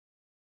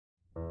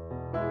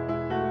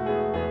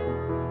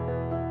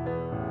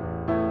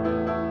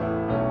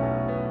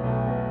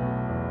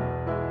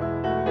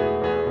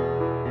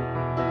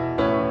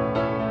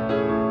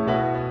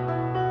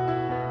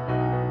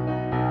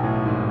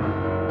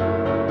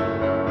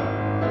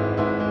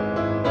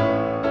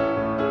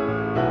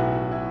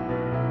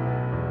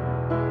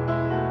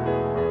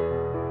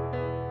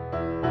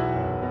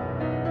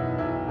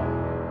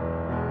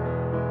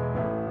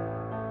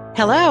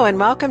Hello, and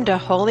welcome to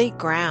Holy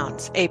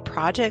Grounds, a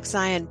Project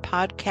Zion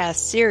podcast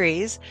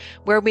series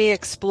where we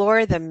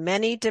explore the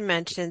many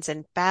dimensions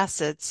and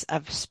facets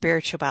of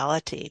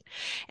spirituality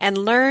and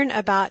learn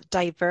about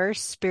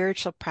diverse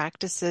spiritual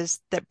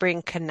practices that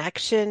bring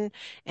connection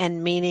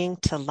and meaning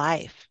to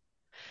life.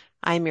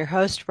 I'm your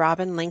host,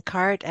 Robin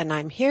Linkhart, and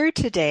I'm here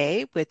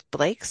today with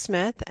Blake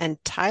Smith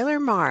and Tyler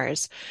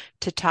Mars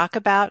to talk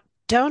about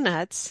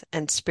donuts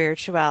and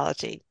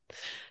spirituality.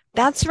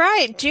 That's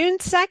right. June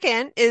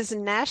 2nd is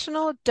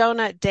National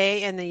Donut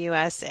Day in the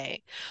USA.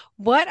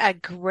 What a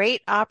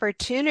great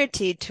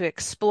opportunity to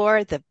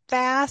explore the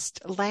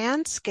vast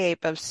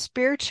landscape of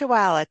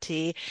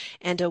spirituality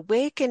and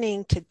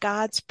awakening to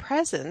God's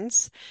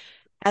presence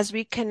as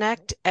we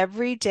connect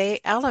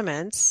everyday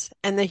elements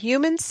and the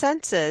human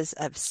senses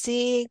of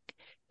seeing,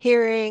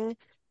 hearing,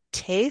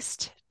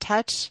 taste,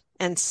 touch,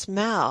 and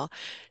smell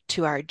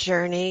to our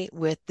journey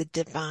with the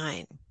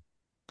divine.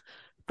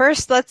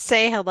 First, let's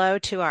say hello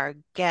to our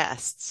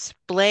guests,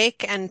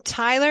 Blake and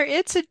Tyler.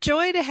 It's a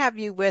joy to have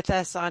you with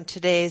us on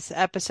today's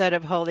episode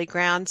of Holy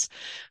Grounds.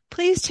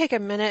 Please take a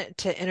minute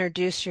to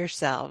introduce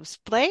yourselves.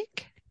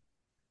 Blake?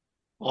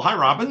 Well, hi,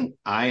 Robin.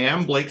 I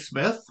am Blake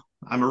Smith.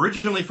 I'm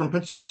originally from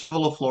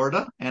Pensacola,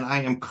 Florida, and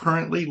I am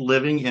currently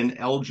living in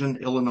Elgin,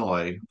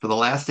 Illinois. For the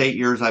last 8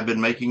 years, I've been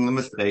making the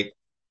mistake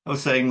of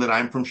saying that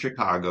I'm from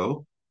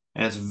Chicago.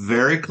 And it's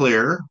very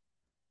clear,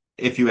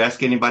 if you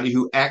ask anybody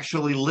who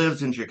actually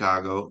lives in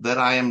Chicago, that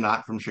I am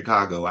not from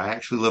Chicago. I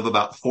actually live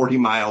about 40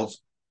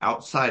 miles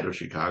outside of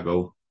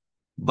Chicago,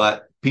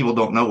 but people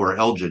don't know where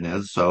Elgin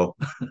is. So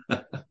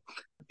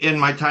in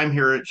my time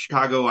here at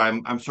Chicago,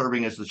 I'm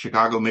serving as the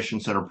Chicago Mission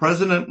Center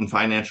president and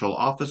financial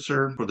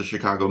officer for the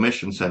Chicago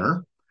Mission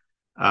Center.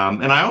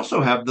 And I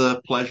also have the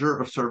pleasure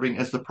of serving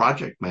as the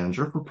project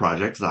manager for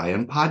Project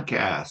Zion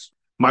Podcast.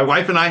 My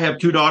wife and I have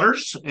two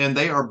daughters, and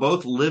they are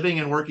both living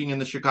and working in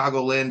the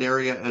Chicagoland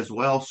area as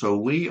well. So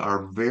we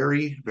are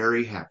very,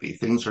 very happy.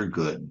 Things are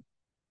good.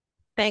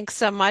 Thanks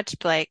so much,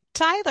 Blake.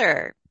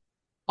 Tyler?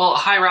 Well,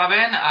 hi,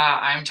 Robin.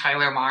 I'm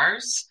Tyler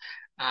Mars.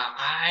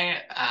 I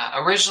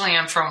originally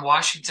am from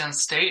Washington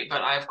State,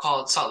 but I've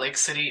called Salt Lake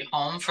City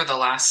home for the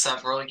last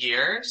several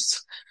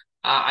years.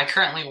 I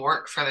currently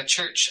work for the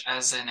church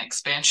as an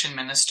expansion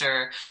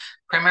minister,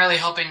 primarily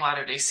helping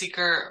Latter-day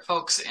Seeker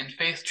folks in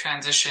faith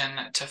transition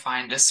to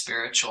find a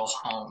spiritual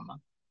home.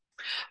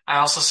 I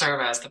also serve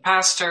as the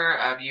pastor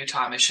of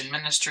Utah Mission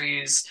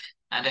Ministries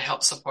and to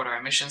help support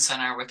our mission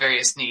center with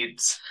various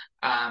needs,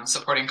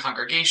 supporting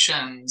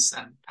congregations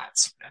and that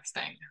sort of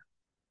thing.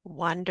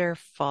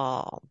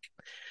 Wonderful.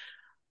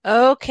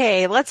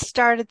 Okay, let's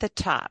start at the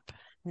top.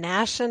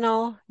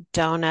 National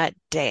Donut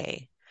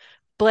Day.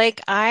 Blake,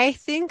 I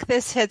think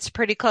this hits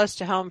pretty close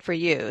to home for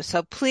you,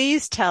 so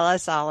please tell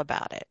us all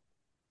about it.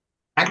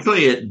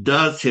 Actually, it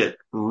does hit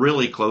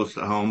really close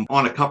to home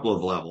on a couple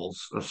of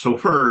levels. So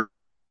first,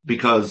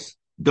 because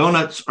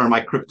donuts are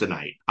my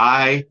kryptonite.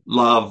 I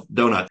love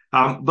donuts.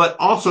 But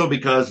also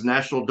because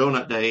National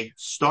Donut Day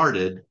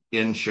started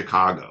in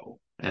Chicago.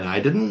 And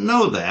I didn't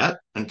know that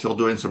until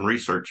doing some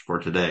research for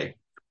today.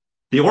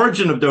 The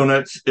origin of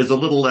donuts is a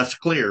little less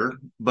clear,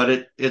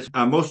 but it's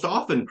most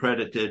often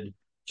credited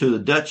to the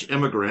Dutch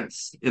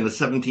immigrants in the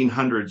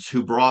 1700s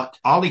who brought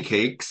ollie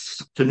cakes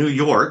to New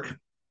York,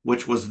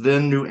 which was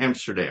then New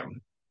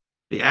Amsterdam.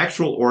 The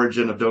actual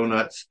origin of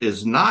donuts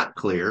is not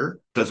clear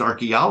because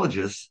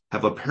archaeologists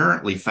have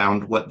apparently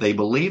found what they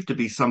believe to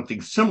be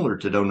something similar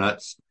to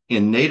donuts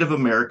in Native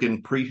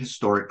American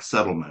prehistoric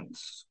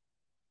settlements.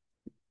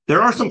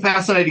 There are some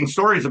fascinating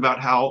stories about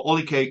how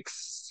ollie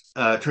cakes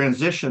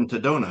transitioned to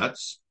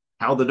donuts,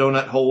 how the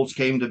donut holes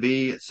came to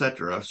be,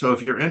 etc. So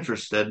if you're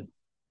interested,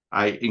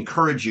 I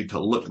encourage you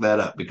to look that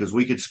up because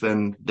we could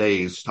spend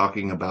days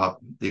talking about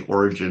the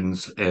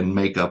origins and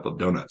makeup of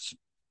donuts.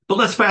 But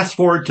let's fast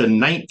forward to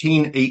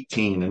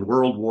 1918 in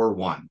World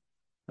War I.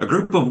 A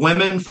group of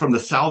women from the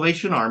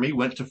Salvation Army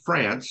went to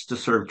France to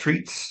serve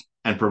treats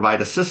and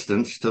provide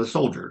assistance to the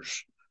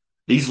soldiers.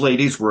 These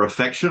ladies were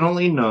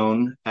affectionately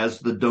known as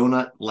the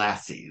Donut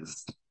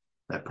Lassies.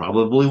 That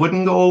probably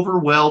wouldn't go over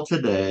well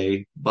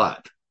today,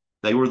 but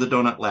they were the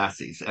Donut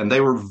Lassies, and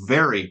they were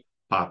very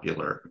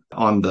popular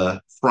on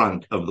the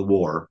front of the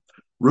war.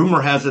 Rumor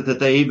has it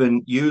that they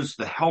even used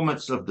the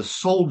helmets of the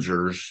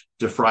soldiers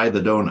to fry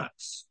the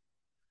donuts.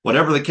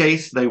 Whatever the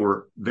case, they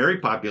were very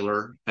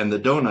popular, and the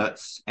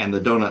donuts and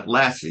the Donut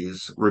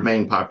Lassies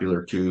remain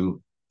popular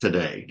to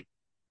today.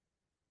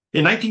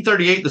 In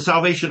 1938, the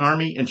Salvation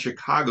Army in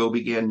Chicago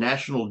began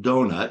National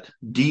Donut,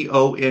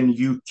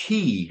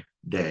 D-O-N-U-T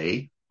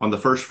Day, on the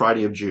first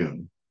Friday of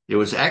June. It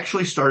was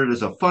actually started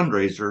as a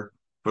fundraiser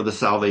for the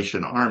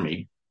Salvation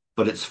Army,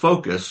 but its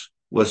focus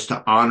was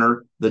to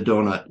honor the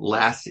Donut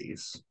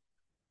Lassies.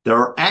 There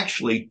are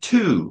actually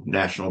two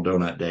National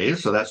Donut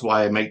Days, so that's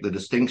why I make the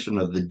distinction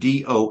of the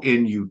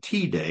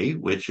D-O-N-U-T Day,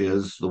 which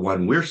is the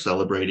one we're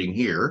celebrating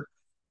here.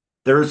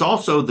 There is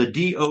also the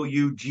D-O-U-G-H-N-U-T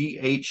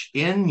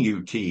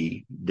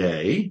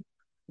Day,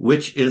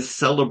 which is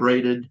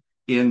celebrated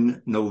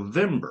in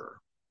November.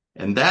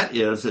 And that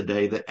is a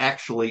day that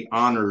actually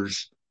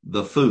honors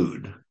the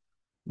food.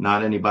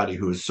 not anybody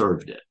who has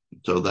served it.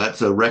 So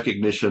that's a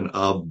recognition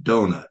of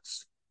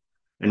donuts.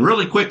 And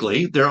really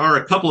quickly, there are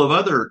a couple of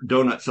other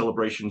donut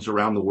celebrations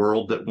around the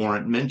world that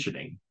warrant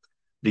mentioning.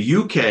 The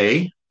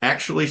UK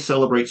actually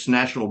celebrates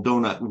National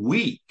Donut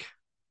Week.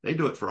 They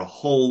do it for a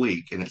whole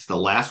week, and it's the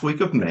last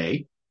week of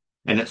May,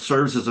 and it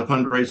serves as a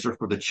fundraiser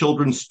for the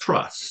Children's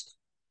Trust.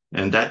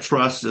 And that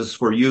trust is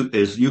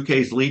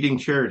UK's leading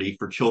charity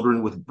for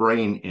children with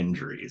brain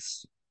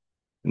injuries.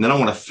 And then I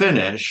want to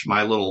finish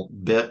my little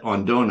bit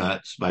on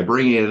donuts by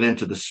bringing it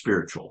into the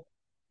spiritual.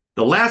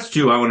 The last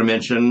two I want to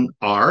mention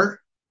are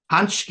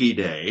Paczki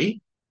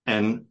Day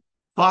and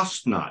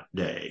Fastnacht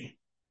Day.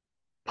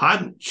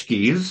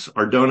 Paczkis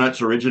are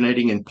donuts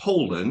originating in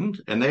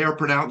Poland, and they are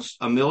pronounced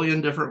a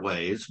million different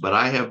ways, but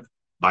I have,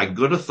 by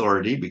good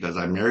authority, because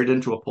I'm married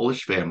into a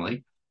Polish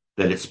family,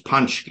 that it's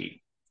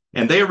Paczki.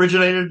 And they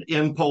originated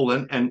in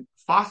Poland, and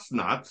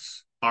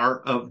Fastnachts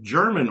are of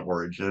German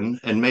origin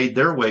and made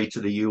their way to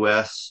the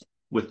U.S.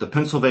 with the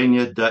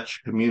Pennsylvania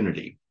Dutch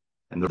community.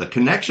 And the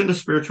connection to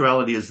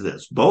spirituality is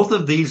this. Both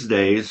of these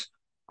days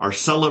are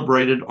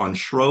celebrated on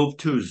Shrove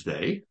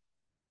Tuesday,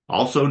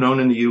 also known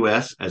in the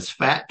U.S. as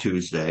Fat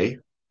Tuesday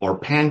or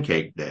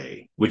Pancake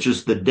Day, which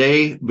is the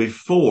day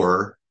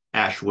before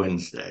Ash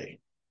Wednesday.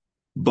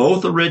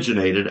 Both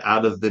originated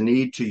out of the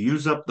need to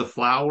use up the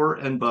flour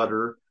and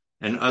butter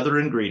and other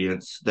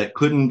ingredients that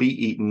couldn't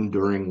be eaten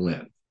during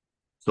Lent.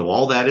 So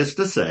all that is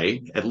to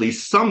say, at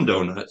least some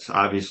donuts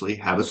obviously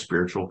have a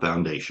spiritual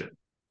foundation.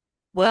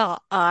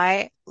 Well,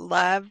 I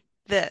love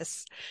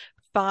this.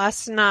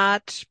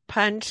 Fosnot,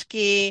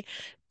 Punchki,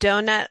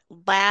 Donut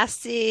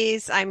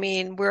Lassies. I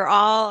mean, we're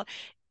all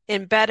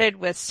embedded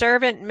with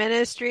servant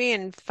ministry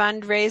and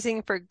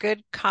fundraising for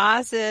good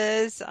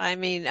causes. I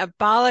mean,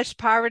 abolish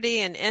poverty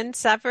and end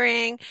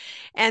suffering.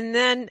 And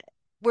then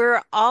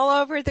we're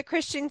all over the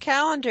Christian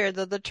calendar,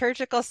 the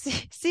liturgical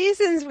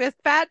seasons with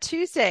Fat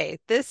Tuesday.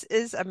 This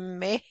is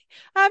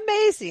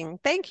amazing.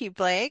 Thank you,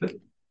 Blake.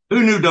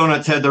 Who knew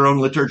donuts had their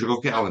own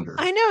liturgical calendar?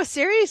 I know,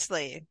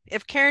 seriously.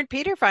 If Karen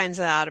Peter finds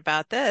out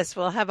about this,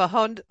 we'll have a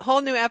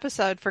whole new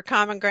episode for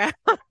Common Ground.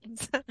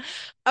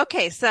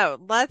 Okay, so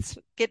let's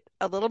get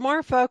a little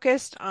more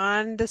focused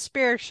on the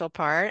spiritual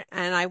part.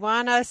 And I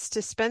want us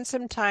to spend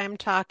some time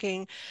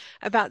talking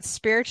about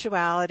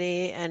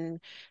spirituality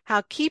and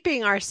how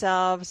keeping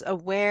ourselves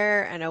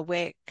aware and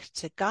awake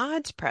to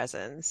God's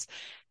presence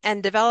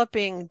and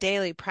developing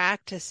daily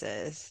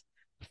practices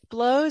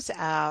flows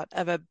out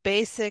of a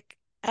basic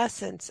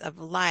essence of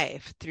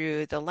life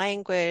through the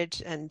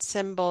language and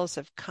symbols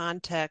of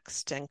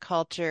context and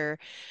culture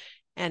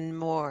and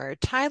more.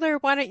 Tyler,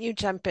 why don't you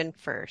jump in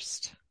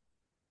first?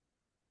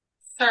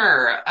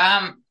 Sure.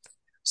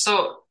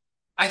 So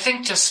I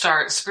think to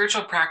start,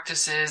 spiritual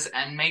practices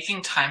and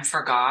making time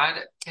for God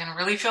can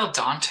really feel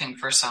daunting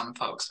for some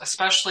folks,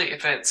 especially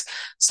if it's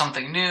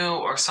something new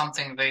or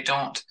something they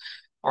don't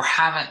or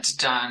haven't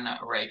done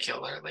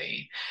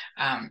regularly.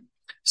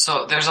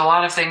 So there's a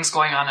lot of things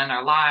going on in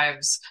our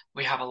lives.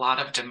 We have a lot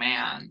of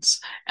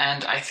demands.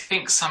 And I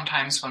think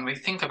sometimes when we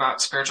think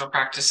about spiritual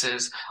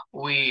practices,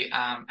 we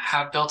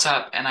have built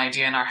up an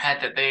idea in our head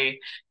that they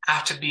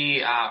have to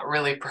be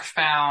really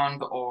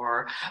profound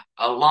or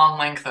a long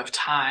length of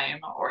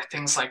time or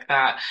things like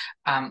that.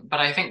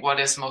 But I think what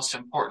is most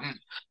important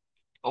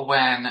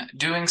when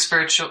doing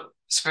spiritual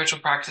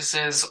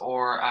practices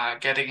or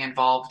getting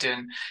involved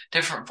in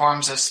different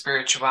forms of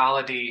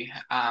spirituality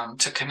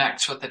to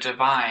connect with the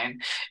divine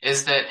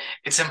is that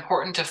it's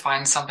important to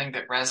find something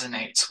that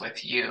resonates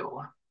with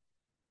you,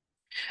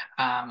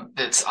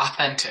 that's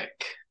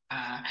authentic.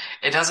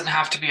 It doesn't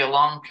have to be a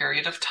long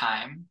period of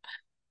time,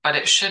 but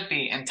it should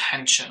be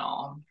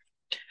intentional.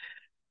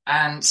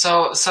 And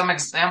so some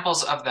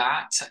examples of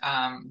that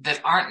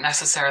that aren't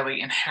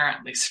necessarily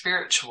inherently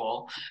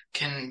spiritual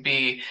can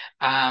be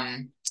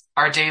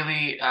our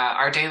daily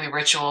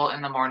ritual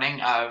in the morning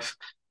of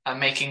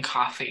making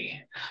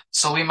coffee.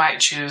 So we might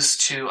choose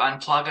to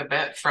unplug a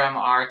bit from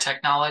our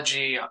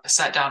technology,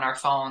 set down our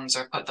phones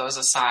or put those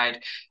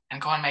aside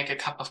and go and make a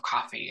cup of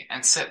coffee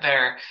and sit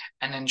there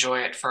and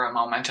enjoy it for a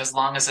moment, as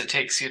long as it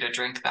takes you to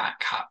drink that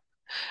cup.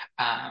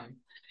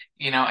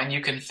 And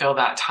you can fill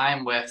that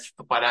time with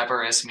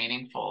whatever is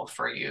meaningful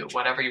for you,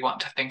 whatever you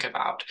want to think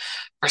about.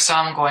 For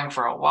some, going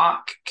for a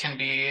walk can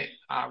be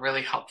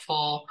really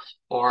helpful,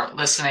 or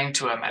listening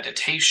to a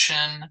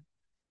meditation,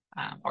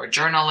 or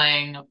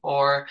journaling,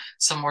 or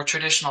some more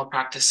traditional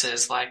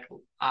practices like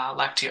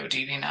Lectio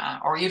Divina,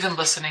 or even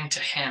listening to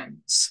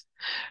hymns.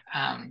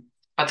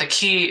 But the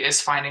key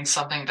is finding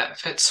something that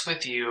fits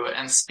with you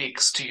and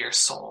speaks to your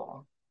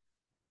soul.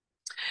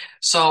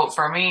 So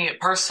for me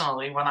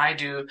personally, when I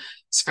do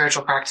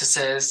spiritual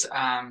practices,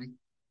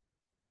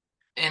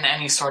 in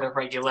any sort of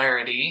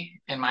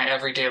regularity in my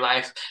everyday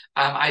life,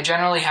 I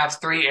generally have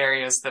three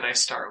areas that I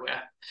start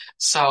with.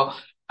 So,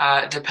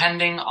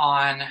 depending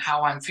on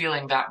how I'm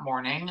feeling that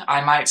morning,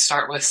 I might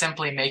start with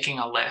simply making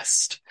a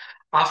list.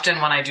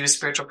 often when I do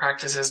spiritual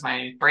practices,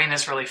 my brain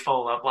is really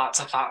full of lots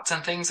of thoughts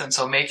and things. And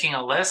so making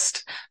a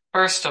list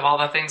first of all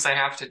the things I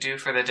have to do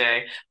for the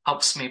day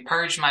helps me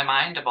purge my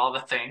mind of all the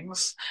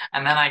things.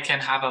 And then I can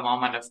have a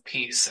moment of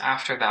peace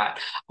after that,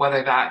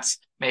 whether that's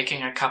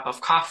making a cup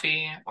of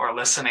coffee or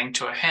listening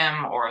to a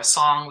hymn or a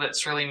song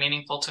that's really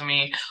meaningful to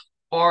me.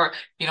 Or,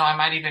 I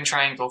might even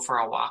try and go for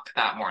a walk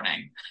that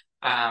morning.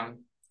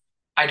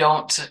 I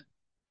don't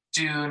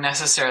do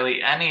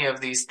necessarily any of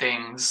these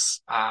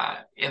things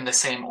in the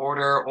same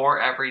order or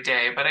every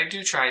day, but I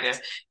do try to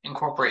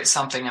incorporate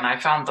something, and I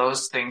found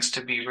those things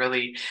to be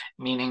really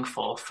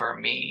meaningful for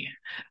me.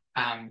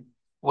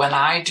 When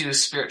I do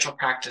spiritual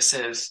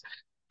practices,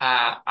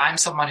 I'm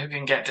someone who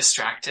can get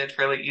distracted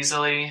really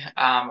easily,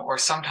 or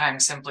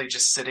sometimes simply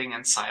just sitting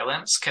in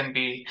silence can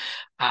be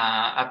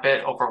a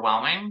bit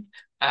overwhelming.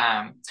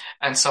 Um,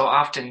 and so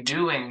often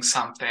doing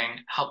something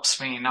helps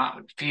me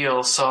not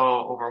feel so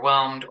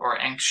overwhelmed or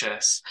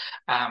anxious.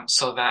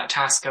 So that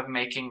task of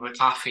making the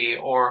coffee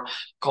or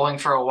going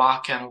for a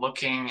walk and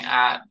looking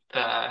at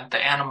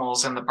the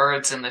animals and the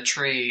birds in the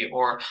tree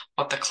or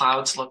what the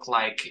clouds look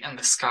like in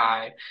the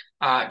sky,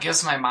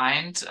 gives my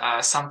mind,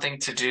 something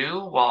to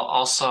do while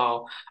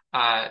also,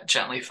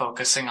 gently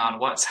focusing on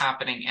what's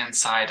happening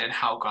inside and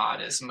how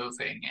God is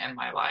moving in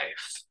my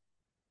life.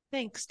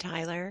 Thanks,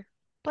 Tyler.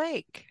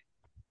 Blake.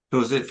 So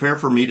is it fair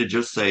for me to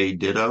just say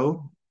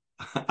ditto?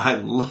 I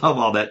love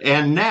all that.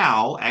 And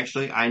now,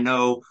 actually, I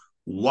know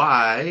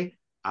why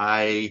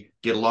I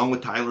get along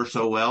with Tyler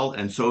so well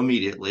and so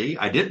immediately.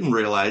 I didn't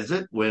realize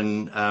it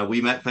when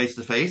we met face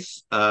to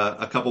face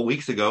a couple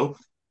weeks ago,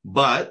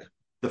 but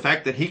the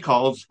fact that he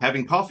calls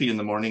having coffee in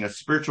the morning a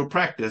spiritual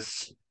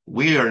practice,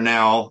 we are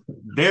now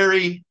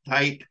very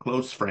tight,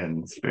 close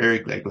friends, very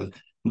close.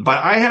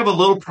 But I have a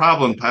little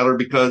problem, Tyler,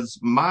 because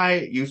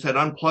you said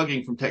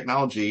unplugging from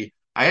technology.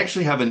 I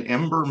actually have an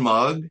Ember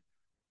mug,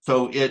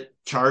 so it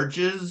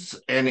charges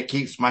and it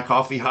keeps my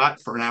coffee hot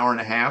for an hour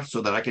and a half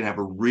so that I can have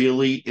a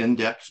really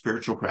in-depth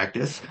spiritual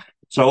practice.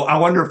 So I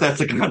wonder if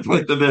that's a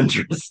conflict of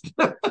interest.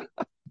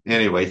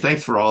 Anyway,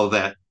 thanks for all of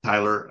that,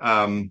 Tyler.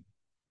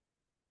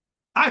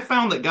 I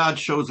found that God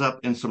shows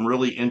up in some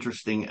really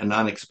interesting and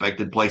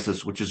unexpected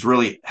places, which is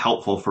really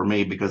helpful for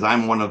me because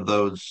I'm one of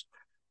those,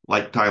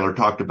 like Tyler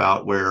talked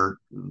about, where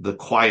the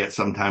quiet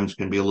sometimes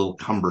can be a little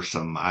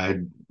cumbersome.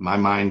 My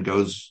mind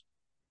goes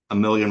a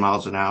million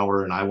miles an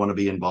hour and I want to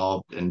be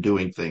involved in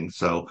doing things.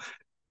 So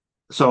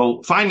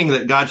finding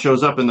that God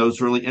shows up in those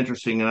really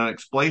interesting and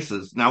unexpected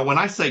places. Now, when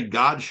I say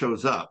God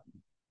shows up,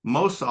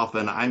 most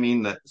often I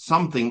mean that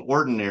something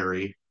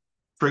ordinary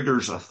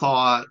triggers a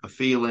thought, a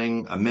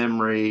feeling, a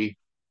memory,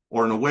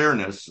 or an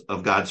awareness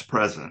of God's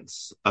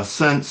presence, a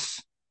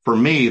sense for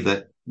me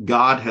that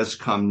God has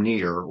come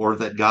near or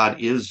that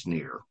God is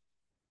near.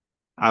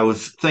 I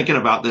was thinking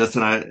about this,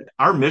 and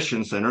our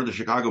mission center, the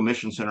Chicago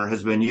Mission Center,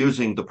 has been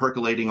using the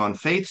Percolating on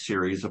Faith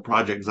series of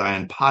Project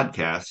Zion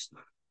podcasts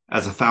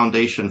as a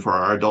foundation for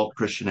our adult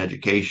Christian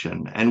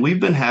education. And we've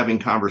been having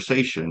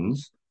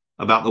conversations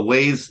about the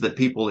ways that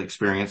people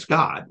experience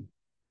God.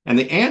 And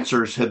the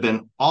answers have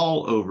been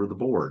all over the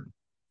board,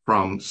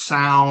 from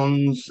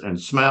sounds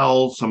and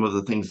smells, some of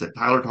the things that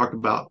Tyler talked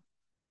about,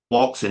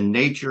 walks in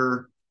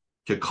nature,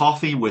 to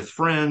coffee with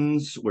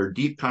friends where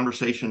deep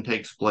conversation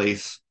takes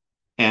place.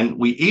 And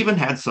we even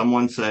had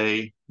someone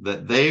say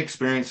that they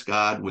experience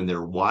God when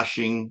they're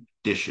washing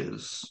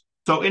dishes.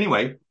 So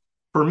anyway,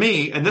 for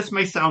me, and this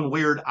may sound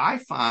weird, I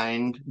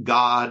find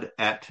God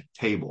at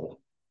table.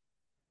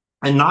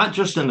 And not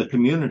just in the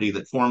community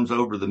that forms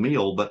over the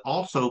meal, but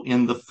also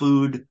in the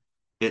food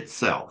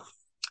itself.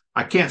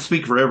 I can't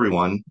speak for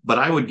everyone, but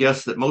I would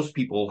guess that most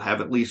people have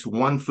at least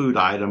one food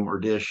item or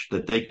dish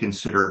that they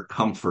consider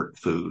comfort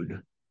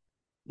food.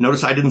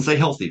 Notice I didn't say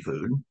healthy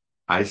food.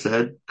 I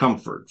said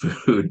comfort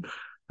food.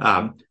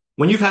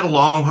 When you've had a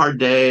long, hard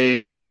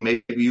day,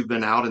 maybe you've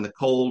been out in the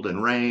cold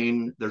and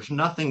rain, there's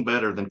nothing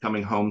better than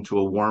coming home to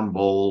a warm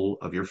bowl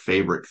of your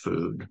favorite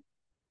food.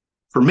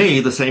 For me,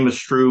 the same is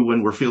true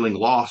when we're feeling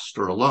lost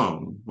or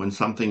alone, when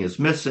something is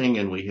missing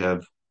and we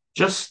have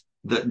just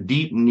the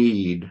deep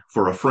need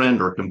for a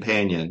friend or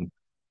companion.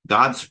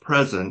 God's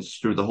presence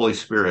through the Holy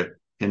Spirit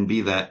can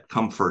be that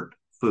comfort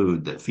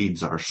food that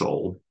feeds our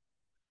soul.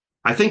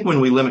 I think when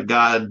we limit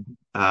God,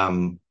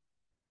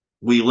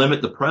 we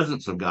limit the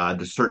presence of God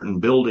to certain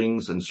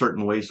buildings and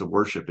certain ways of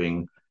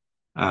worshiping.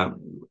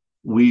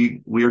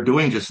 We are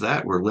doing just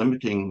that. We're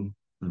limiting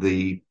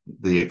the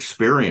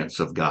experience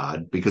of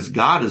God because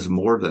God is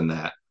more than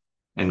that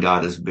and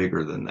God is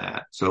bigger than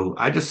that. So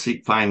I just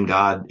find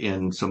God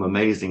in some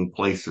amazing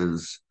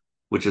places,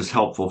 which is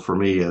helpful for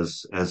me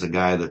as a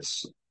guy that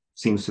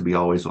seems to be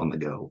always on the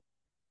go.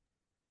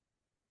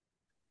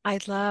 I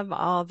love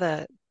all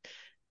the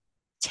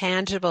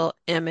tangible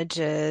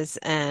images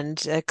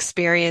and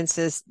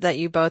experiences that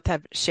you both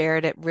have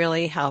shared. It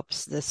really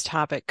helps this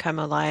topic come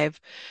alive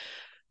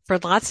for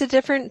lots of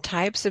different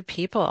types of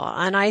people.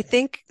 And I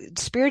think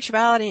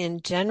spirituality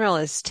in general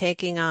is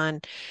taking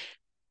on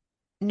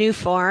new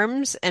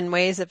forms and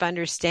ways of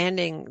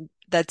understanding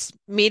that's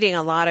meeting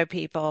a lot of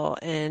people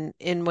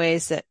in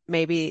ways that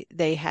maybe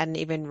they hadn't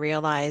even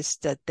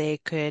realized that they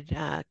could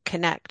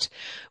connect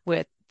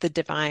with the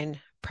divine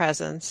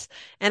presence.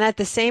 And at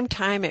the same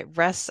time, it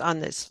rests on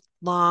this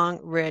long,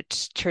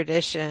 rich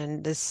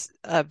tradition, this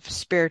of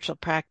spiritual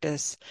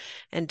practice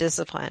and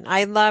discipline.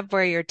 I love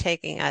where you're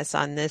taking us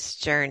on this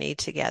journey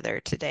together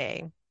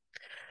today.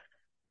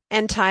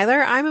 And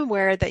Tyler, I'm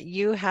aware that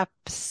you have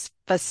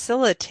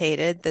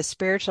facilitated the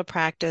spiritual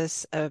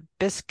practice of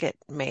biscuit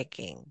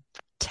making.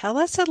 Tell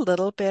us a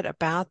little bit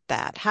about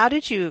that. How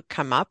did you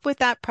come up with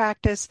that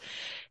practice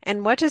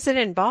and what does it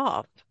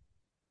involve?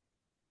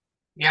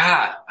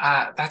 Yeah,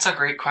 that's a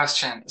great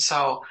question.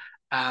 So,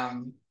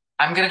 um,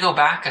 I'm going to go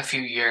back a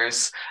few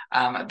years.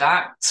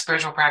 That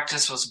spiritual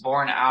practice was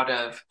born out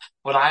of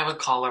what I would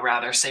call a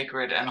rather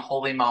sacred and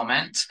holy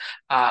moment,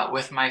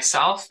 with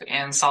myself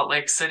in Salt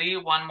Lake City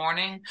one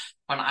morning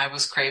when I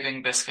was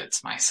craving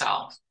biscuits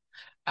myself.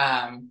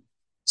 Um,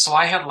 so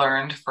I had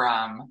learned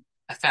from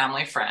a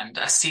family friend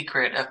a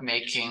secret of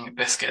making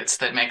biscuits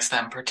that makes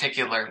them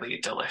particularly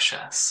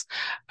delicious.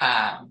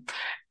 Um,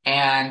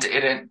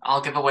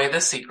 I'll give away the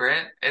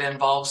secret. It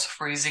involves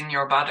freezing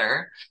your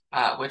butter,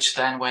 which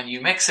then when you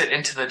mix it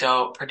into the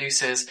dough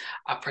produces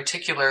a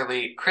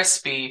particularly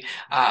crispy,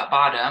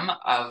 bottom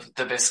of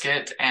the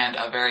biscuit and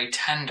a very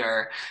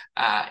tender,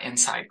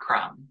 inside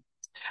crumb.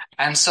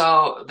 And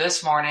so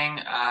this morning,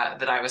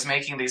 that I was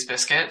making these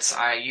biscuits,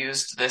 I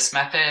used this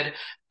method.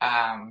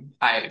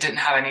 I didn't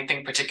have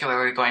anything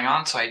particularly going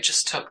on, so I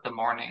just took the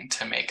morning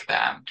to make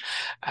them.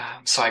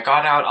 So I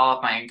got out all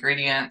of my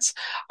ingredients.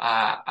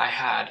 I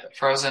had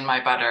frozen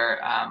my butter,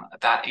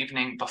 that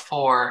evening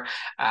before,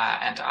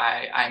 and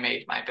I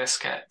made my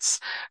biscuits.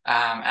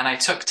 And I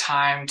took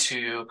time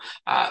to,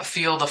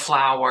 feel the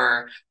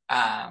flour,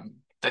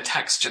 the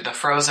texture, the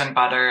frozen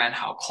butter and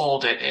how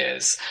cold it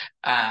is.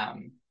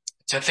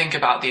 To think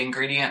about the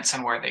ingredients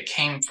and where they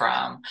came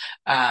from.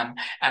 And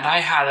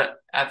I had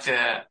at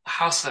the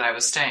house that I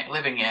was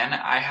living in,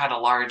 I had a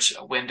large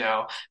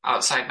window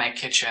outside my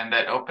kitchen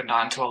that opened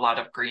onto a lot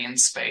of green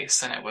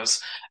space, and it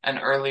was an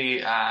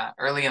early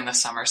in the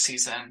summer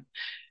season.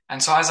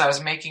 And so as I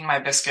was making my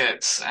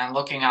biscuits and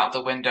looking out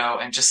the window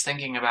and just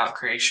thinking about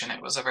creation,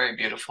 it was a very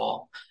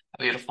beautiful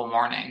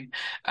morning.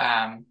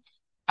 Um,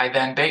 I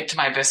then baked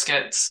my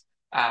biscuits,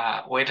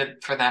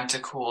 waited for them to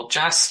cool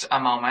just a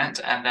moment,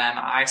 and then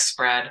I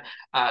spread,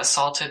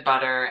 salted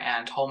butter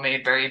and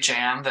homemade berry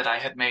jam that I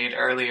had made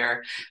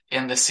earlier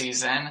in the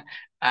season.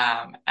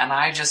 And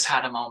I just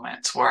had a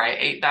moment where I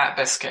ate that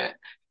biscuit.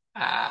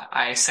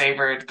 I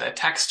savored the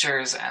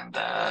textures and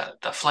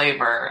the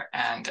flavor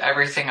and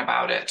everything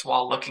about it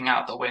while looking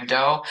out the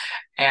window.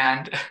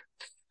 And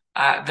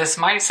this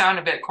might sound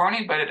a bit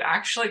corny, but it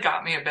actually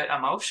got me a bit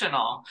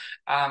emotional.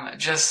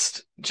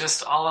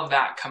 Just all of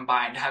that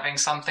combined, having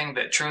something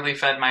that truly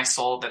fed my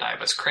soul that I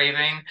was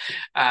craving,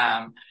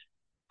 um,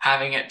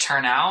 having it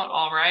turn out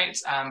all right,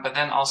 but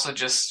then also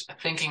just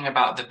thinking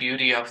about the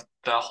beauty of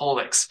the whole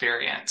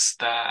experience,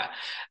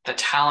 the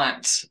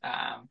talent,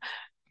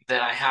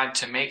 that I had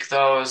to make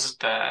those,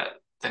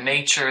 the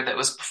nature that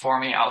was before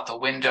me out the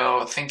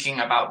window,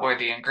 thinking about where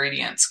the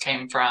ingredients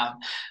came from.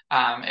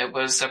 It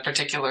was a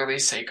particularly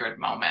sacred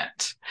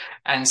moment.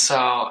 And so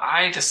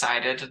I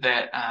decided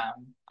that,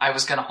 I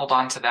was going to hold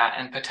on to that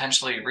and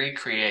potentially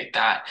recreate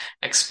that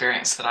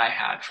experience that I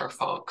had for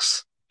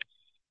folks.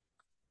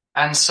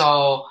 And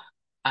so,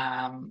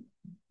 um,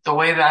 the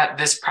way that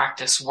this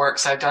practice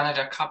works, I've done it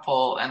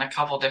in a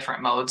couple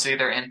different modes,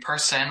 either in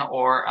person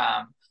or,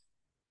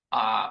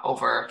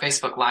 over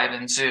Facebook Live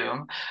and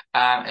Zoom,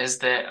 is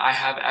that I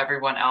have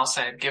everyone else,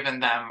 I have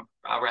given them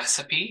a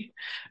recipe,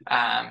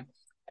 um,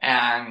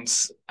 and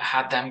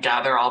had them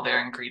gather all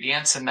their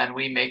ingredients, and then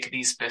we make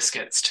these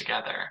biscuits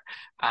together.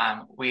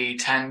 We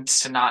tend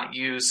to not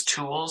use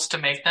tools to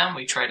make them.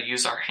 We try to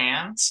use our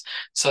hands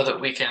so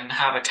that we can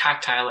have a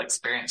tactile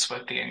experience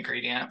with the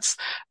ingredients.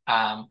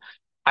 Um,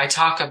 I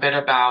talk a bit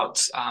about,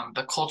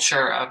 the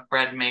culture of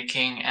bread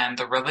making and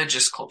the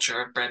religious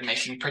culture of bread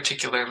making,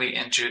 particularly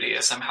in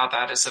Judaism, how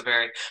that is a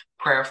very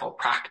prayerful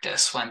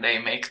practice when they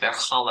make their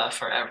challah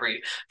for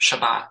every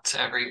Shabbat,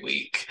 every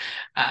week,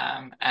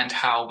 and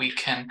how we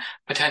can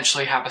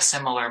potentially have a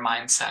similar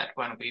mindset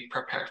when we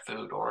prepare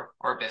food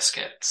or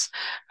biscuits.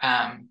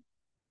 Um,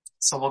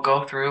 so we'll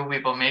go through, we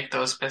will make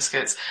those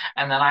biscuits,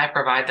 and then I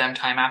provide them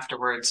time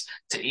afterwards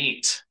to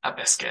eat a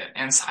biscuit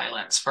in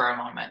silence for a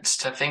moment,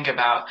 to think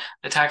about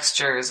the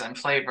textures and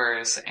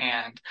flavors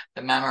and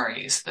the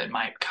memories that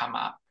might come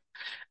up.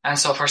 And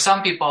so for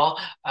some people,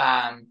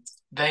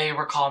 they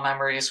recall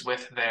memories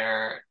with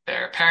their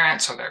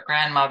parents or their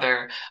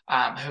grandmother,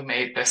 who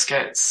made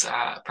biscuits,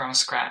 from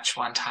scratch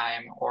one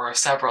time or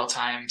several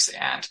times,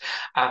 and,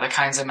 the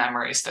kinds of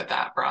memories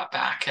that brought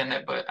back, and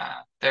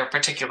they're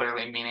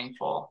particularly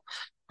meaningful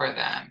for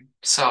them.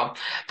 So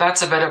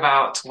that's a bit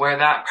about where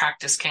that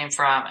practice came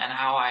from and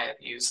how I have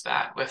used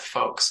that with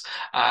folks,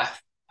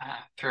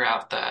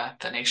 throughout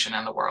the nation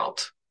and the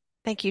world.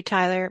 Thank you,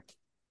 Tyler.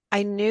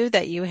 I knew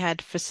that you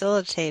had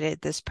facilitated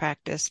this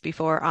practice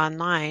before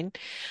online,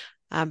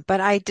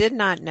 But I did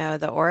not know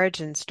the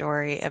origin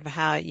story of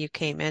how you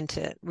came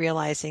into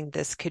realizing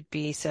this could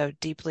be so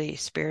deeply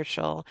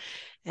spiritual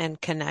and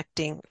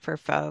connecting for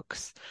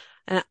folks.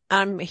 And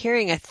I'm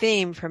hearing a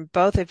theme from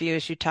both of you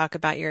as you talk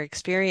about your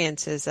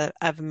experiences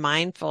of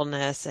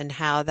mindfulness and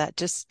how that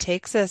just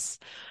takes us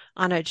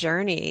on a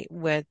journey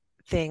with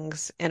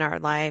things in our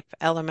life,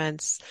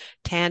 elements,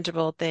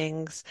 tangible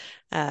things,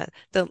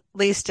 the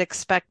least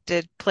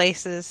expected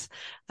places,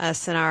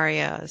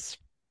 scenarios.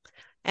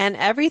 And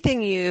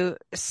everything you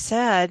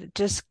said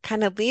just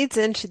kind of leads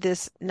into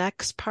this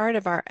next part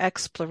of our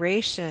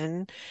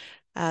exploration.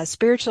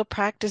 Spiritual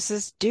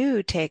practices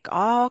do take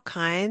all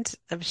kinds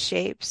of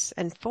shapes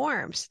and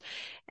forms.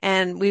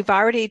 And we've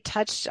already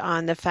touched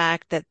on the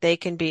fact that they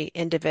can be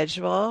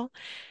individual,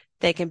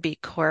 they can be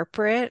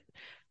corporate,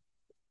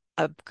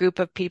 a group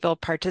of people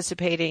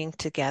participating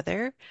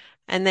together,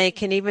 and they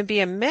can even be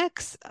a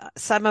mix,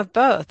 some of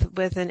both,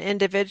 with an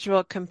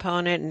individual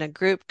component and a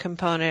group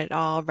component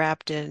all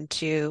wrapped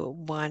into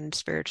one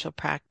spiritual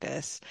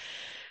practice.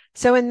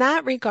 So, in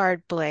that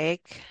regard,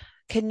 Blake,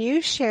 can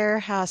you share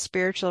how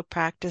spiritual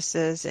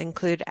practices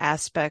include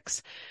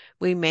aspects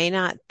we may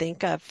not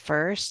think of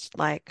first,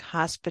 like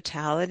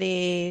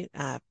hospitality,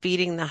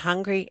 feeding the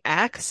hungry,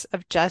 acts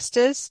of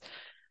justice,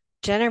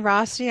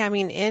 generosity? I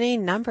mean, any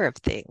number of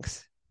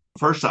things.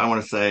 First, I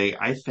want to say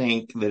I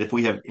think that if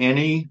we have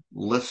any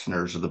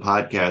listeners of the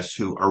podcast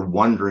who are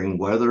wondering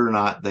whether or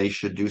not they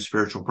should do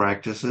spiritual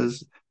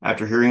practices,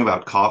 after hearing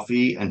about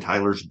coffee and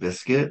Tyler's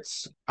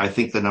biscuits, I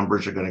think the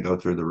numbers are going to go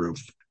through the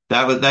roof.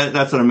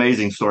 That's an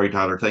amazing story,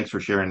 Tyler. Thanks for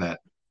sharing that.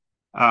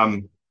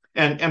 Um,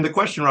 and the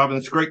question, Robin,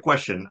 it's a great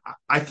question.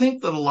 I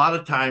think that a lot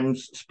of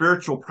times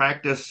spiritual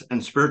practice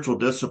and spiritual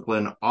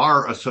discipline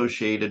are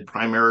associated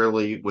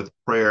primarily with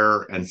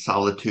prayer and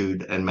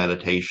solitude and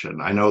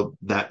meditation. I know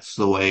that's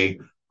the way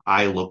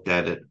I looked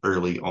at it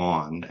early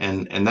on,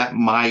 and that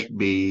might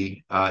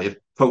be, if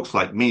folks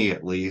like me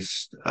at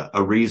least,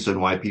 a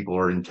reason why people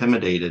are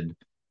intimidated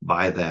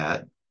by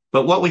that.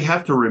 But what we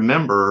have to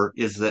remember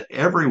is that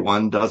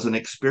everyone doesn't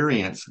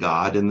experience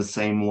God in the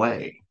same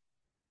way.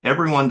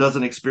 Everyone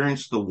doesn't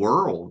experience the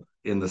world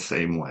in the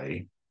same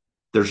way.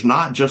 There's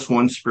not just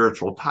one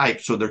spiritual type,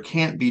 so there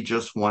can't be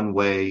just one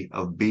way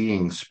of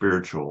being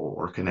spiritual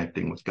or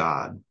connecting with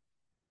God.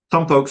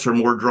 Some folks are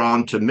more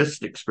drawn to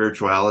mystic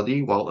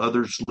spirituality, while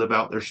others live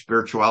out their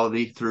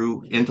spirituality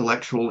through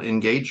intellectual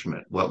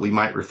engagement, what we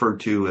might refer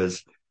to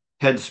as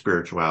head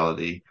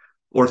spirituality,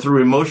 or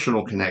through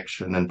emotional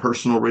connection and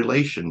personal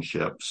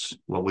relationships,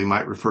 what we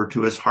might refer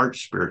to as heart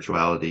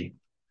spirituality.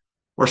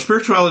 Or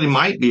spirituality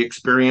might be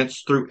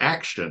experienced through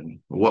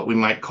action, what we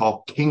might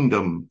call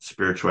kingdom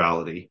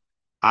spirituality.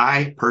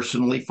 I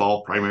personally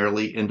fall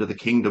primarily into the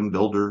kingdom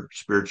builder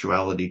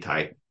spirituality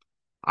type.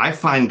 I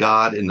find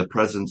God in the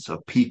presence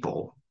of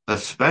people,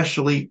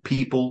 especially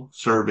people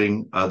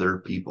serving other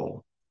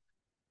people.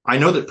 I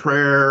know that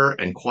prayer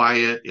and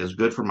quiet is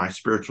good for my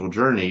spiritual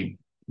journey,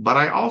 but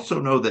I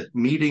also know that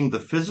meeting the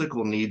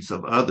physical needs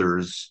of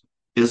others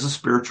is a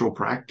spiritual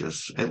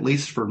practice, at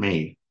least for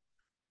me.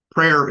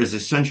 Prayer is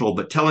essential,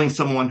 but telling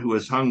someone who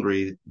is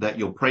hungry that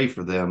you'll pray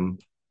for them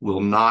will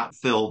not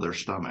fill their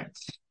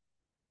stomachs.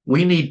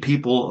 We need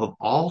people of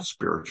all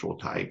spiritual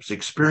types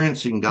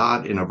experiencing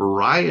God in a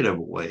variety of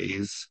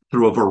ways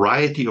through a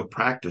variety of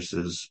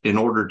practices in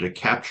order to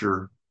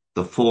capture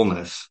the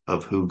fullness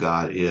of who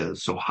God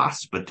is. So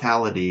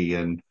hospitality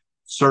and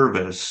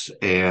service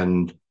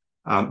and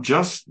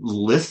just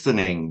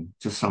listening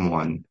to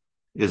someone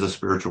is a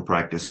spiritual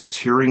practice.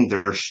 Hearing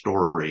their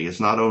story is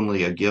not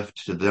only a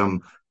gift to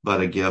them, but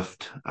a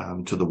gift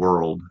to the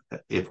world.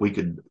 If we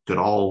could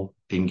all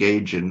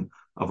engage in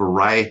a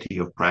variety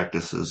of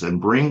practices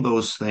and bring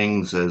those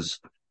things,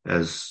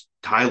 as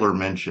Tyler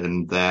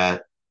mentioned,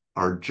 that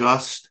are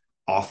just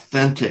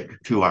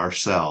authentic to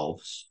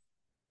ourselves,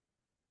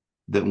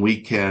 then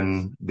we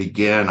can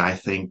begin, I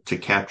think, to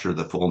capture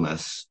the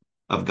fullness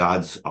of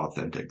God's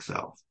authentic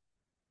self.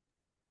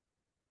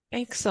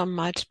 Thanks so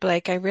much,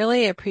 Blake. I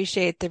really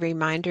appreciate the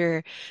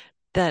reminder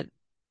that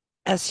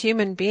as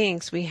human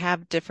beings, we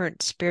have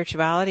different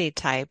spirituality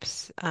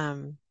types,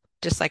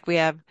 just like we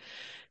have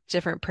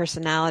different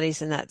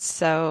personalities, and that's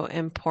so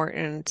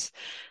important.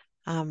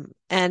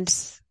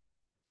 And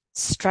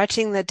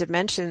stretching the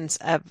dimensions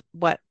of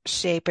what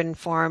shape and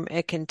form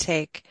it can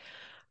take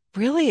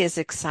really is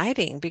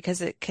exciting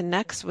because it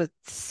connects with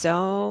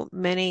so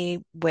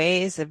many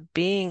ways of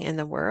being in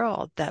the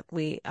world that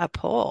we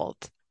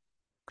uphold.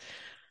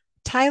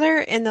 Tyler,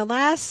 in the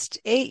last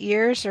 8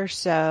 years or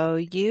so,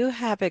 you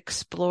have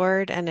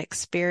explored and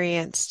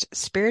experienced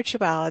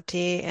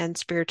spirituality and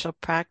spiritual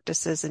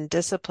practices and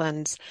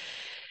disciplines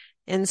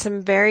in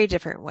some very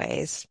different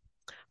ways.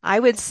 I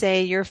would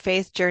say your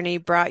faith journey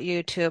brought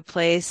you to a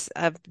place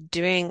of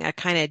doing a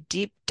kind of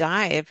deep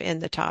dive in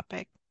the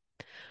topic.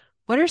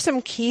 What are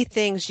some key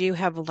things you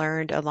have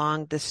learned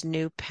along this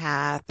new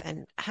path,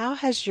 and how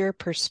has your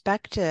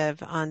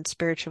perspective on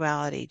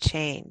spirituality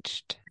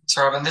changed?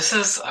 So, Robin, this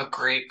is a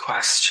great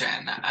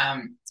question.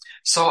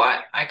 So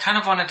I kind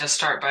of wanted to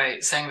start by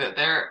saying that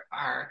there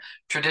are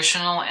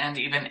traditional and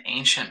even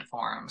ancient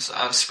forms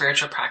of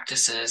spiritual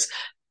practices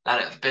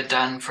that have been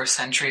done for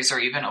centuries or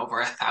even over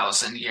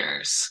 1,000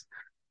 years.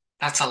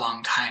 That's a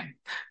long time.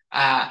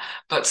 Uh,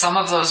 but some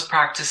of those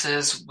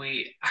practices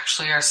we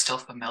actually are still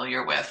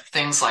familiar with.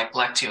 Things like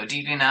Lectio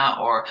Divina,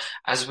 or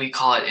as we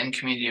call it in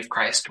Community of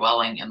Christ,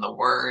 dwelling in the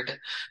Word.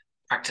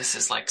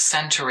 Practices like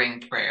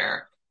centering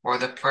prayer, or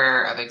the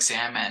prayer of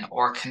examen,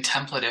 or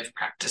contemplative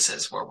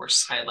practices where we're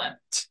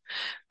silent.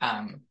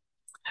 Um,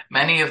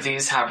 Many of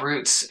these have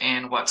roots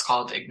in what's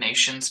called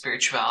Ignatian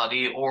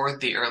spirituality or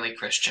the early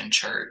Christian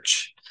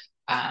church.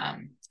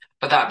 Um,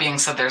 but that being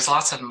said, there's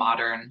lots of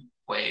modern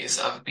ways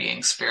of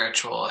being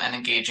spiritual and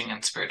engaging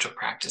in spiritual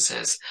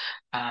practices.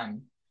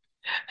 Um,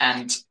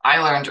 and I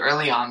learned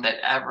early on that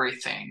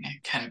everything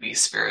can be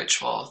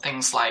spiritual.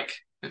 Things like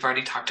we've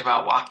already talked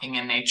about walking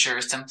in nature,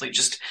 simply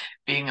just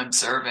being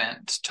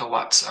observant to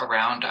what's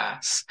around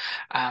us,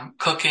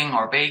 cooking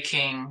or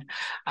baking,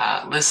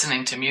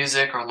 listening to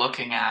music or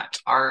looking at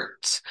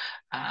art.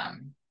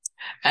 Um,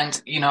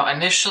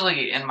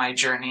 initially in my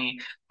journey,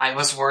 I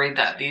was worried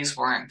that these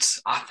weren't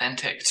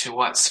authentic to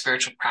what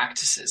spiritual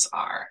practices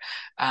are.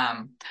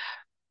 Um,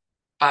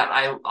 but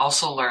I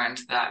also learned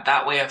that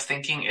that way of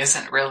thinking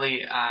isn't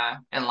really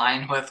in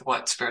line with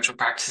what spiritual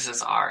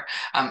practices are.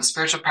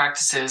 Spiritual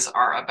practices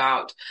are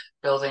about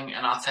building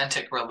an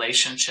authentic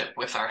relationship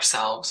with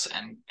ourselves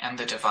and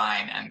the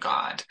divine and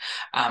God,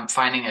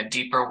 finding a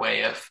deeper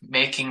way of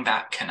making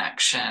that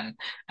connection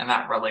and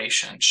that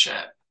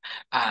relationship.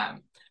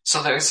 Um,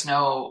 so there's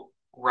no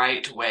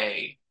right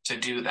way to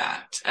do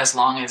that as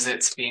long as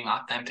it's being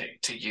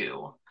authentic to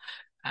you.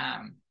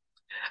 Um,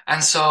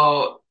 and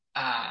so,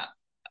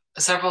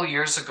 several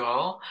years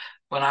ago,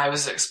 when I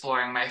was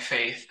exploring my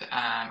faith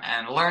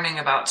and learning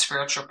about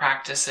spiritual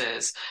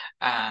practices,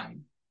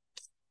 um,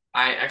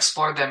 I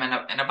explored them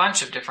in a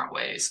bunch of different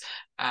ways.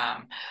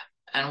 Um,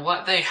 and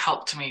what they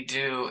helped me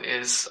do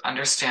is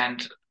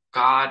understand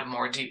God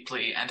more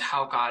deeply and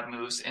how God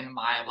moves in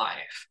my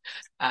life.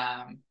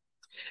 Um,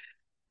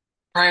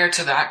 Prior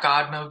to that,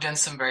 God moved in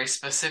some very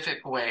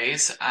specific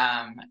ways,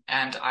 and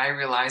I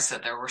realized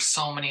that there were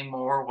so many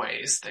more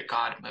ways that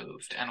God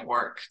moved and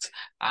worked.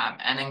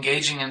 And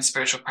engaging in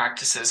spiritual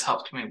practices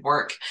helped me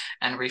work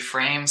and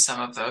reframe some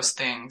of those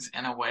things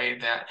in a way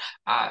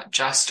that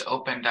just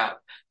opened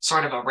up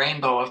sort of a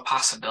rainbow of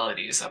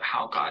possibilities of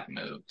how God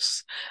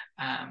moves.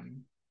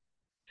 Um,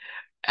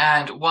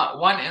 and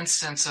one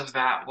instance of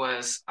that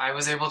was I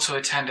was able to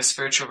attend a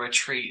spiritual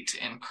retreat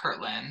in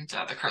Kirtland,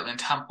 at the Kirtland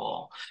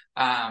Temple.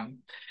 Um,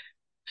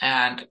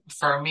 and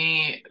for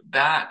me,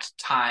 that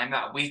time,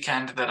 that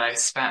weekend that I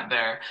spent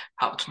there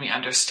helped me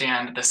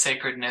understand the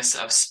sacredness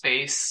of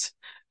space,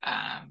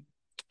 um,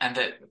 and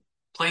that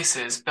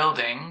places,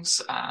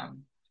 buildings,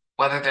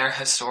 whether they're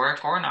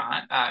historic or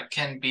not,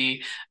 can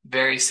be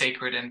very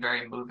sacred and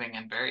very moving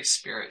and very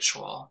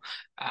spiritual.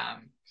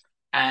 Um,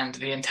 and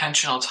the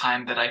intentional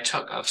time that I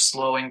took of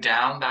slowing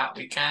down that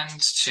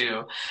weekend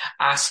to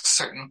ask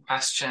certain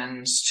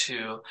questions,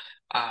 to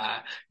uh,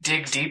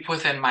 dig deep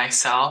within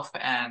myself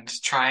and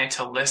try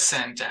to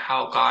listen to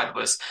how God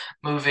was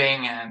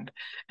moving and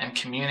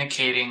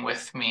communicating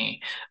with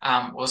me,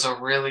 was a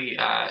really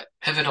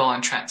pivotal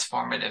and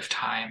transformative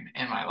time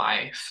in my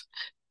life.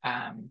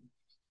 Um,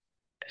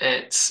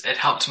 it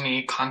helped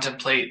me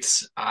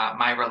contemplate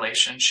my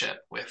relationship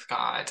with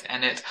God,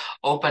 and it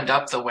opened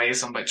up the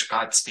ways in which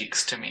God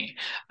speaks to me.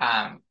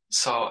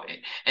 So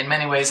in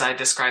many ways, I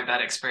describe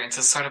that experience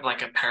as sort of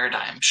like a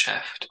paradigm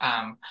shift.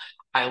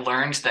 I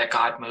learned that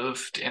God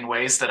moved in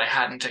ways that I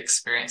hadn't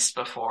experienced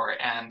before,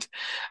 and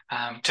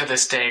to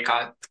this day,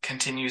 God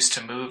continues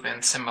to move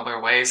in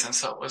similar ways. And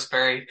so it was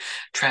very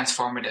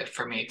transformative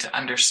for me to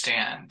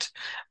understand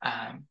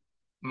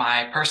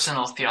my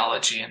personal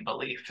theology and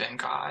belief in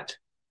God.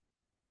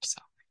 So,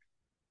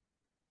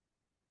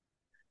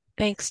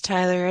 Thanks,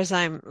 Tyler. As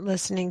I'm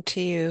listening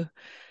to you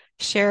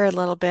share a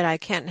little bit, I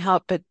can't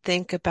help but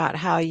think about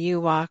how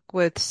you walk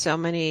with so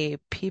many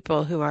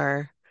people who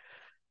are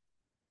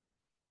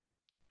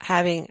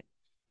having,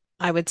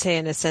 I would say,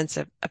 in a sense,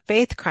 of a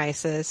faith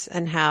crisis,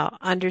 and how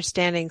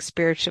understanding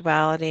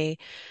spirituality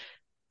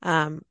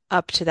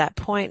up to that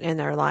point in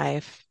their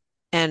life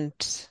and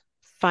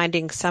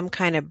finding some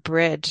kind of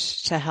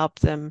bridge to help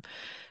them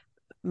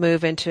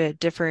move into a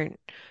different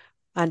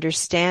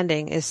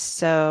understanding is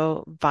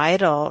so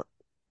vital.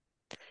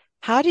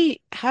 How do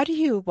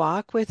you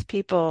walk with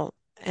people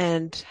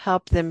and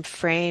help them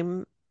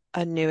frame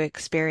a new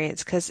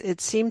experience? Because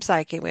it seems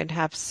like it would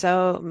have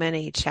so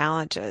many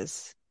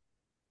challenges.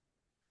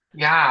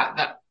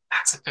 yeah,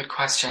 that's a good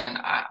question.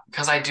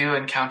 Because I do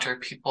encounter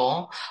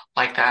people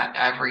like that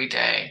every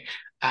day.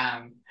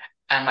 Um,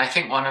 and I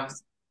think one of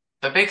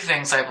the big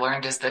things I've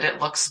learned is that it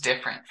looks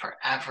different for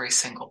every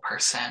single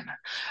person.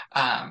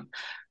 Um,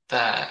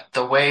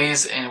 the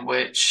ways in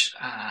which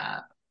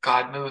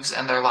God moves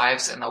in their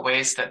lives and the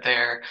ways that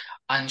they're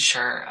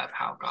unsure of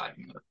how God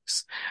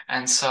moves.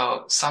 And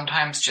so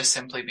sometimes just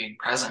simply being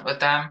present with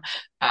them,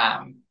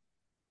 um,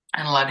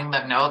 and letting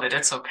them know that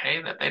it's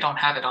okay, that they don't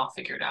have it all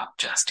figured out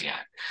just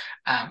yet.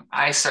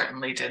 I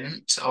certainly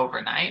didn't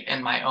overnight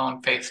in my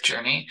own faith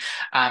journey.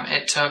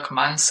 It took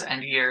months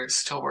and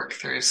years to work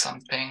through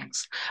some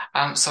things.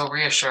 So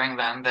reassuring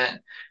them that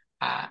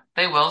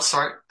they will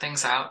sort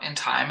things out in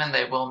time and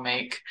they will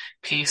make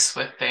peace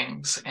with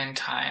things in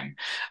time.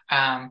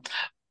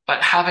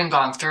 But having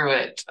gone through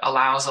it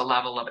allows a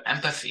level of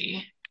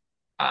empathy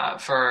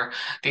for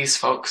these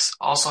folks,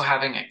 also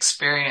having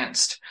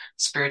experienced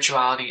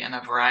spirituality in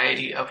a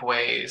variety of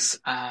ways,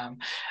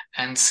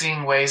 and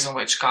seeing ways in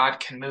which God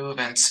can move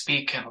and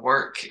speak and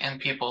work in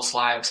people's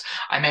lives.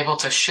 I'm able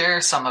to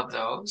share some of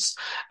those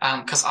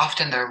because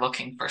often they're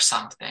looking for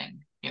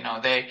something.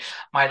 They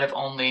might have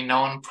only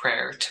known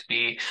prayer to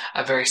be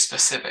a very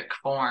specific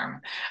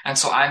form. And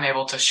so I'm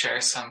able to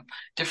share some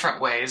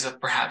different ways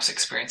of perhaps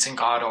experiencing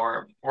God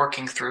or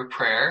working through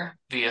prayer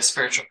via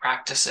spiritual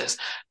practices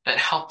that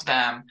help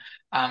them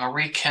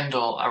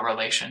rekindle a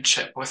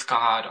relationship with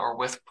God or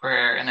with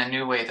prayer in a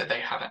new way that they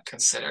haven't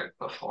considered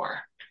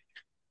before.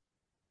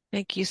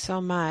 Thank you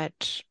so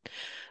much.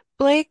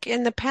 Blake,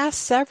 in the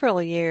past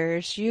several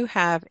years, you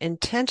have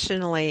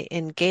intentionally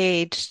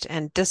engaged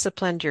and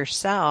disciplined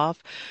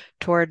yourself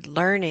toward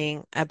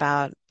learning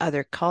about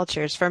other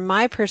cultures. From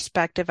my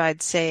perspective,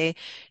 I'd say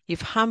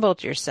you've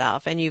humbled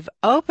yourself and you've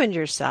opened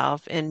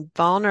yourself in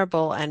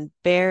vulnerable and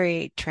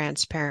very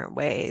transparent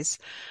ways.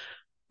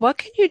 What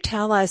can you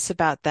tell us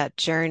about that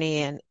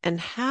journey and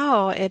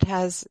how it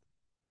has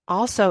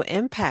also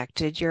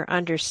impacted your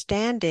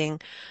understanding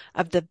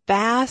of the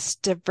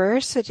vast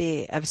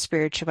diversity of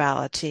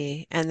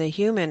spirituality and the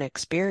human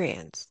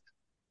experience?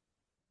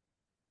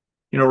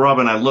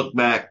 Robin, I look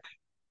back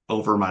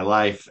over my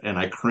life and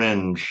I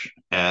cringe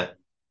at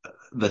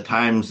the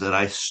times that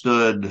I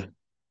stood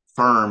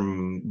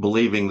firm,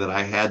 believing that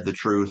I had the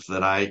truth,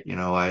 that I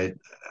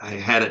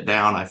had it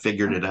down, I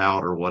figured it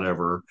out or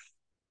whatever.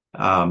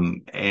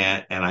 And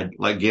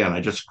I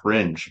just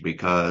cringe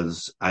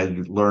because I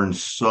learned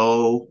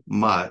so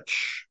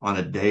much on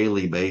a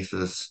daily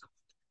basis.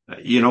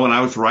 When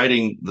I was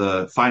writing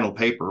the final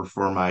paper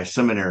for my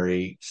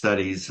seminary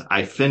studies,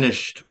 I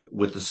finished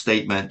with the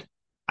statement,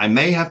 I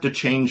may have to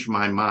change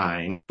my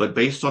mind, but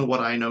based on what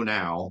I know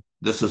now,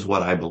 this is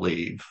what I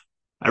believe.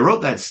 I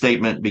wrote that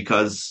statement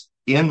because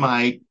in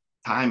my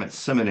time at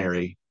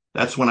seminary,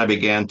 that's when I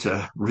began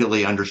to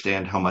really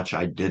understand how much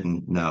I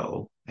didn't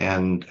know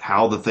and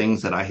how the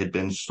things that I had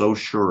been so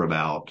sure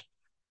about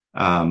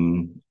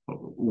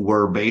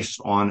were based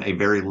on a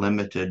very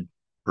limited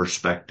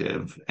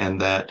perspective.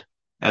 And that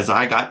as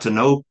I got to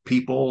know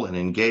people and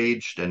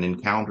engaged and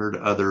encountered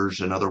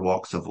others in other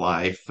walks of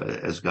life,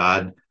 as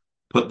God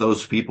put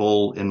those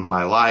people in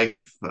my life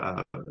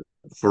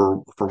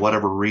for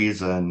whatever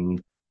reason,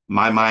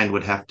 my mind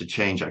would have to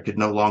change. I could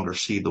no longer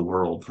see the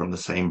world from the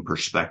same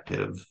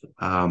perspective.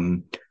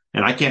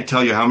 And I can't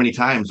tell you how many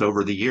times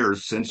over the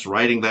years since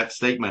writing that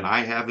statement, I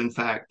have in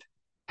fact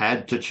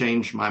had to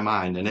change my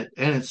mind, and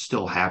it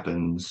still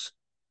happens.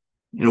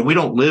 We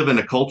don't live in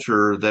a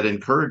culture that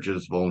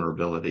encourages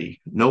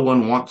vulnerability. No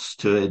one wants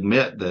to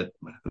admit that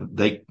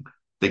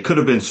they could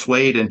have been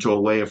swayed into a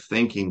way of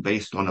thinking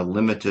based on a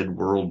limited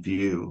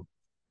worldview.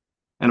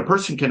 And a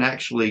person can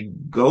actually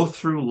go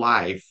through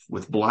life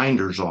with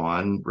blinders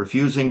on,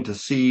 refusing to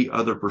see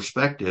other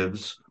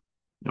perspectives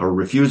or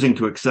refusing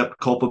to accept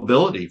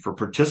culpability for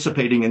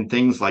participating in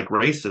things like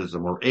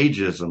racism or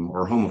ageism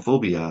or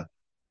homophobia.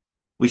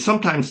 We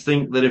sometimes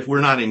think that if we're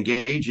not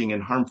engaging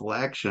in harmful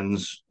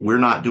actions, we're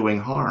not doing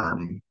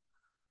harm.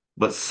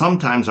 But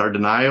sometimes our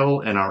denial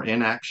and our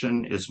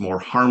inaction is more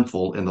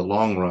harmful in the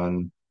long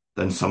run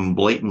than some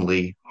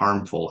blatantly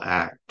harmful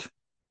act.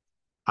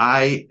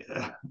 I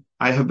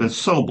have been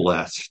so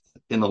blessed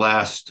in the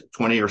last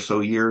 20 or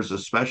so years,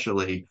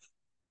 especially,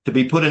 to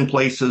be put in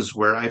places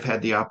where I've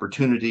had the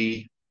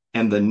opportunity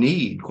and the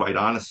need, quite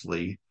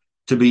honestly,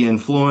 to be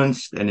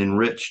influenced and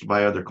enriched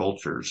by other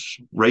cultures,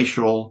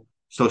 racial,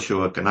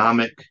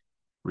 socioeconomic,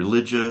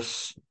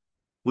 religious,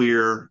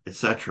 queer,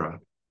 etc.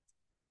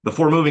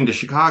 Before moving to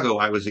Chicago,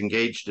 I was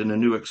engaged in a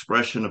new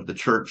expression of the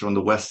church on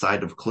the west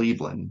side of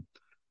Cleveland.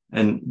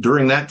 And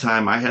during that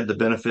time, I had the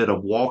benefit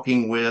of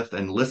walking with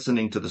and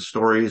listening to the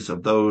stories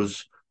of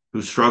those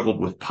who struggled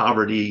with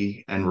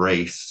poverty and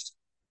race,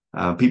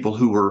 people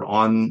who were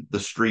on the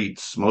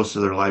streets most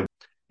of their life.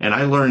 And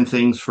I learned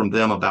things from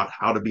them about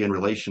how to be in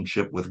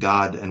relationship with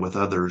God and with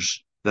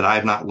others that I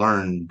have not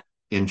learned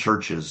in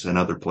churches and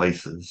other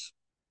places.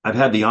 I've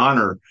had the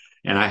honor,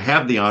 and I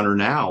have the honor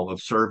now,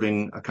 of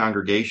serving a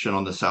congregation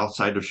on the south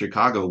side of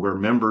Chicago where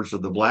members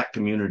of the Black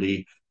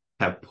community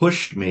have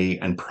pushed me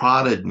and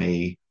prodded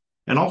me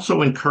and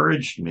also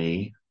encouraged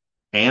me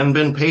and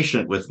been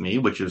patient with me,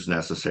 which is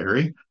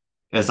necessary,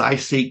 as I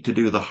seek to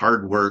do the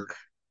hard work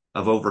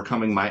of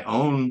overcoming my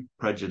own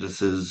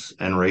prejudices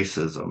and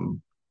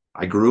racism.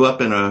 I grew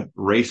up in a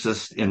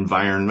racist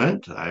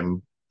environment.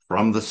 I'm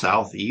from the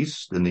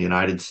Southeast in the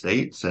United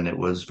States, and it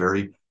was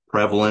very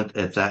prevalent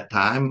at that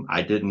time.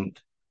 I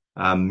didn't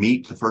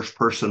meet the first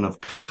person of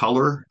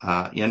color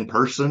in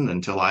person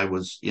until I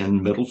was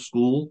in middle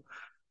school.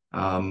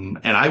 And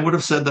I would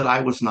have said that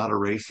I was not a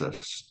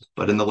racist,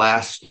 but in the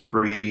last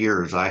 3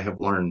 years, I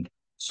have learned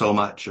so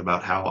much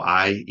about how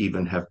I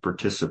even have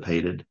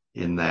participated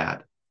in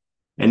that.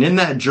 And in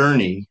that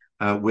journey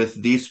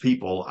with these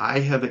people, I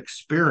have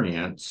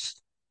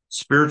experienced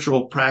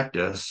spiritual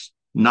practice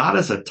not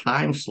as a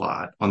time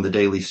slot on the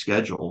daily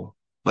schedule,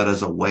 but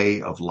as a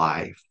way of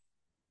life.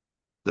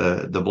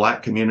 The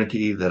Black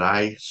community that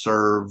I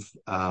serve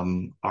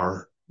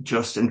are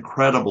just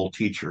incredible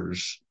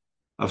teachers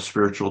of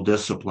spiritual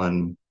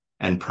discipline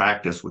and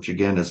practice, which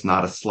again is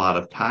not a slot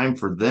of time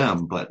for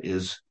them, but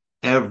is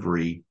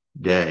every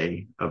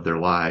day of their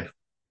life.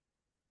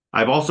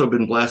 I've also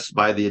been blessed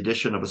by the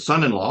addition of a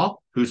son-in-law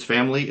whose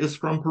family is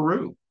from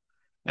Peru.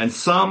 And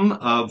some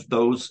of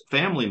those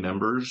family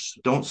members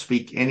don't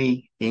speak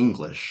any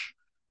English.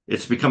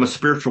 It's become a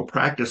spiritual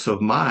practice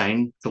of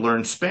mine to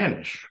learn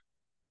Spanish,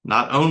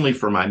 not only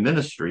for my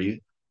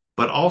ministry,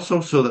 but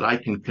also so that I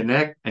can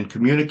connect and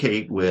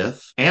communicate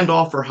with and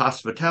offer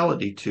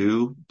hospitality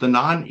to the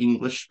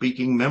non-English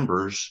speaking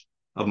members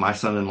of my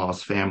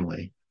son-in-law's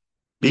family.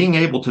 Being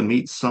able to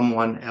meet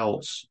someone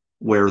else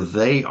where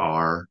they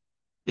are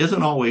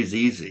isn't always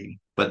easy,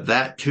 but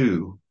that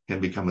too can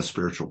become a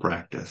spiritual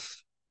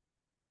practice.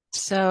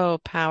 So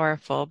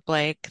powerful,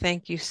 Blake.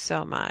 Thank you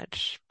so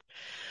much.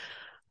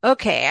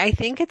 Okay, I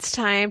think it's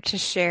time to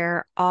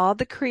share all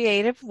the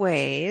creative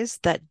ways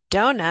that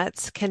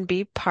donuts can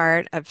be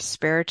part of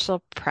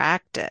spiritual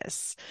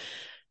practice.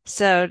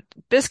 So,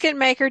 biscuit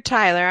maker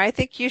Tyler, I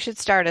think you should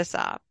start us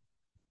off.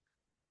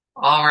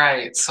 All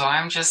right, so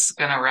I'm just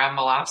gonna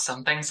ramble off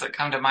some things that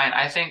come to mind.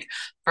 I think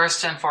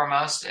first and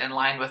foremost, in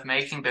line with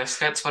making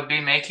biscuits, would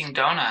be making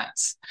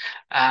donuts.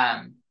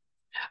 Um,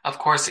 of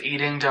course,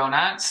 eating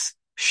donuts,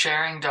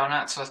 sharing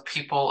donuts with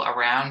people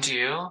around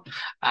you.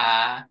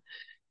 Uh,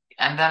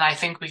 and then I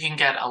think we can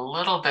get a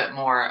little bit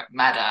more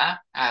meta,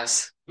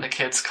 as the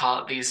kids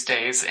call it these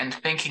days, in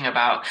thinking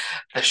about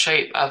the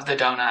shape of the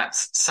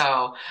donuts.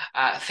 So,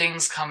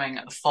 things coming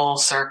full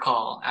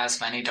circle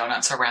as many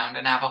donuts around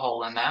and have a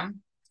hole in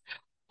them,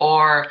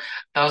 or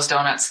those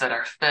donuts that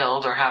are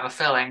filled or have a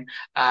filling.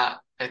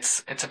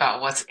 It's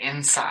about what's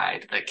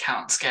inside that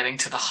counts, getting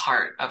to the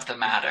heart of the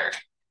matter.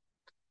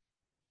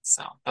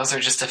 So those are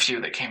just a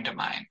few that came to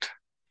mind.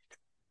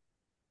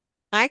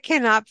 I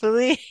cannot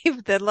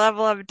believe the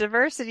level of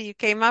diversity you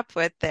came up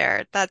with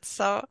there. That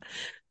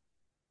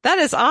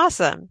is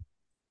awesome.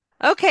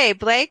 Okay,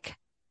 Blake.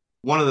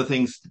 One of the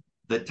things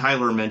that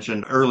Tyler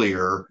mentioned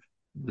earlier,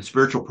 the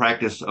spiritual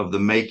practice of the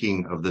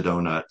making of the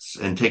donuts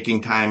and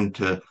taking time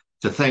to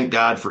thank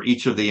God for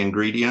each of the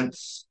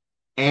ingredients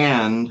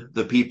and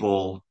the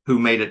people who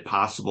made it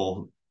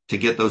possible to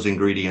get those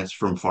ingredients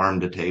from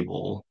farm to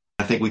table.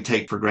 I think we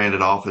take for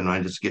granted often.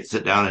 I just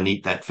sit down and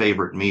eat that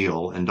favorite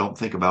meal and don't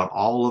think about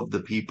all of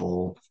the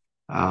people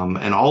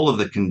and all of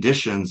the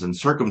conditions and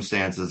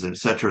circumstances, et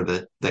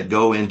cetera, that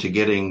go into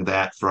getting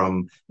that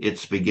from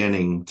its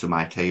beginning to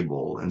my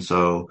table. And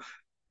so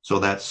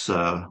that's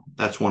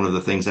one of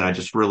the things, and I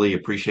just really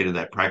appreciated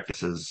that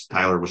practice as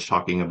Tyler was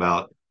talking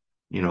about,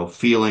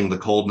 feeling the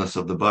coldness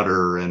of the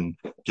butter and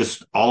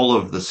just all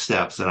of the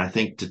steps. And I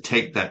think to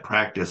take that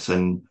practice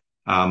and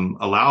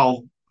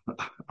allow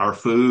our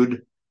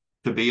food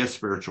to be a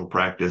spiritual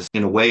practice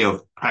in a way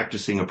of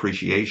practicing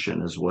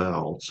appreciation as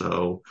well.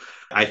 So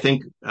I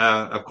think,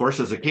 of course,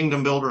 as a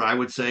kingdom builder, I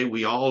would say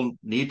we all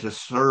need to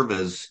serve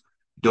as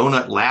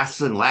donut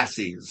lass and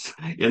lassies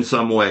in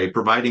some way,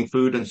 providing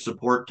food and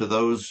support to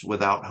those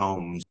without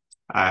homes.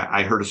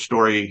 I heard a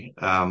story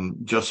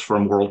just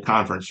from World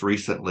Conference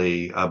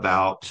recently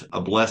about a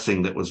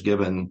blessing that was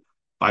given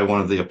by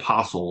one of the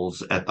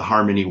apostles at the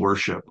Harmony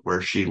worship,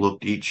 where she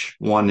looked each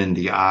one in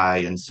the eye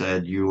and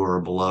said, "You are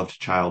a beloved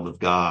child of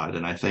God."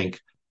 And I think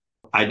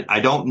I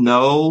don't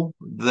know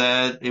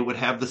that it would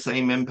have the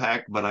same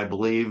impact, but I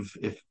believe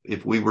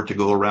if we were to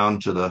go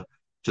around to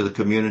the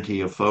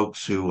community of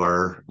folks who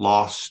are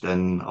lost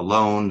and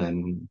alone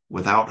and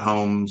without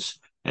homes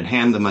and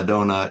hand them a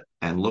donut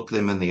and look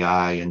them in the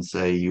eye and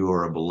say, "You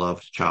are a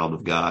beloved child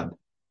of God,"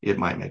 it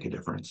might make a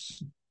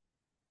difference.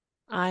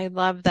 I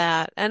love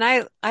that. And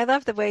I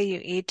love the way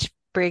you each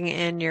bring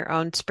in your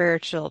own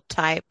spiritual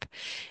type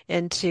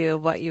into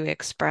what you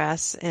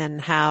express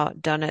and how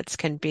donuts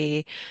can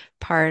be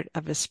part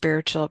of a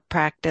spiritual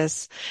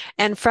practice.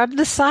 And from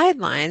the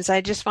sidelines,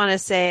 I just want to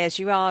say, as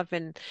you all have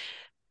been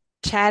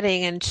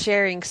chatting and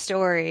sharing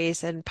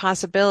stories and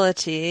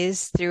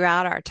possibilities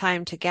throughout our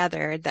time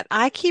together, that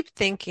I keep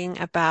thinking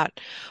about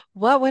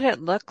what would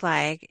it look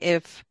like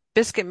if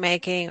biscuit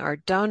making or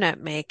donut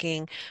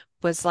making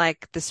was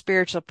like the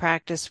spiritual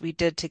practice we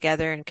did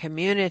together in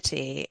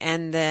community,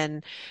 and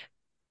then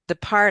the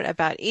part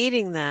about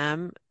eating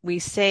them we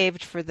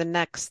saved for the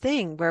next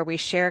thing where we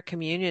share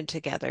communion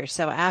together.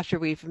 So after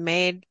we've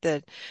made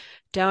the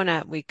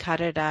donut, we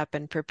cut it up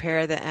and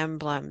prepare the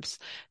emblems.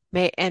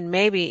 And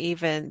maybe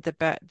even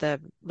the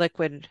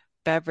liquid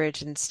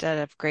beverage instead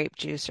of grape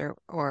juice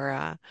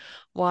or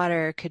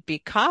water could be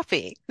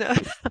coffee,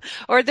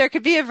 or there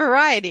could be a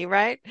variety,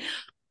 right?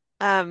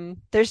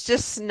 There's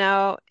just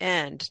no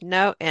end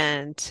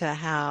to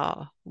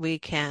how we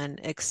can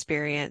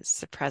experience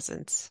the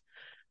presence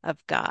of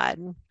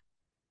God.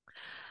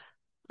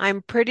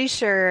 I'm pretty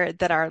sure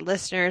that our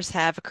listeners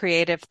have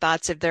creative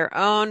thoughts of their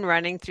own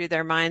running through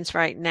their minds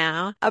right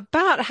now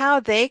about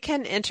how they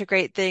can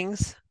integrate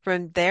things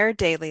from their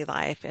daily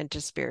life into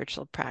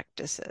spiritual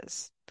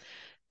practices.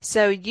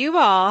 So you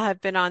all have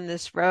been on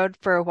this road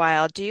for a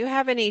while. Do you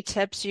have any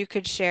tips you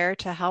could share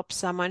to help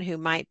someone who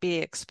might be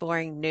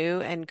exploring new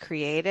and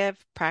creative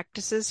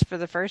practices for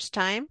the first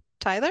time?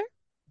 Tyler?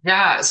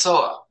 Yeah,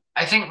 so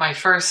I think my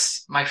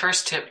first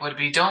tip would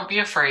be don't be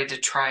afraid to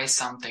try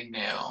something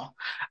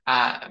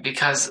new,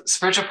 because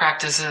spiritual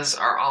practices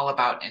are all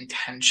about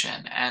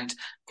intention and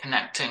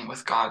connecting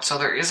with God. So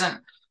there isn't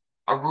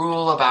a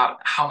rule about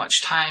how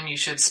much time you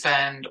should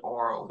spend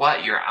or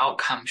what your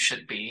outcome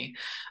should be.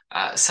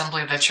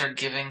 Simply that you're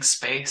giving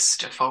space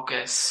to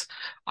focus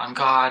on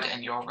God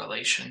and your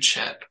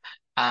relationship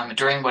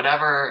during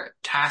whatever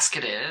task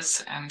it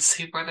is, and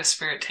see where the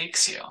Spirit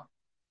takes you.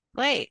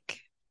 Blake.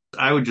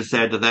 I would just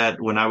add to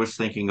that, when I was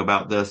thinking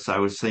about this, I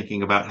was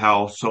thinking about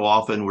how so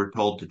often we're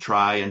told to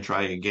try and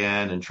try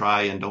again and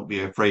try and don't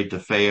be afraid to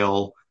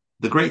fail.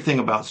 The great thing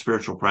about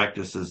spiritual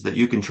practice is that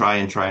you can try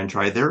and try and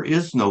try. There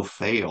is no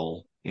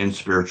fail in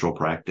spiritual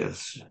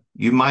practice.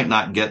 You might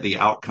not get the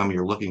outcome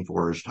you're looking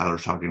for, as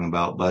Tyler's talking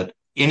about, but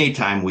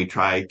anytime we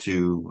try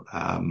to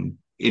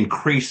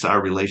increase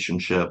our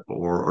relationship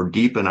or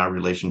deepen our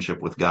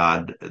relationship with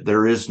God,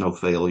 there is no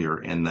failure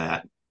in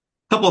that.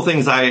 Couple of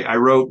things I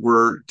wrote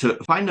were to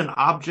find an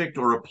object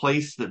or a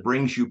place that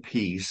brings you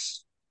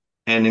peace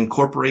and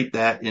incorporate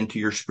that into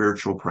your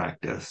spiritual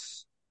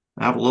practice.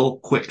 I have a little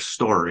quick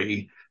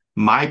story.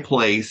 My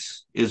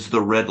place is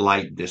the red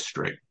light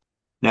district.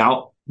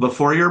 Now,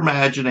 before your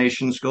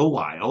imaginations go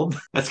wild,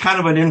 that's kind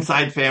of an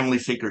inside family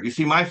secret. You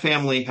see, my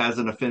family has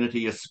an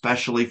affinity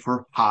especially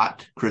for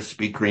hot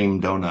Krispy Kreme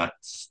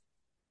donuts.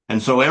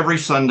 And so every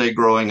Sunday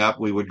growing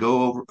up, we would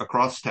go over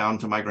across town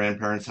to my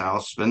grandparents'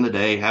 house, spend the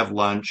day, have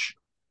lunch,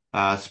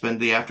 spend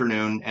the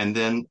afternoon, and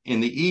then in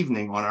the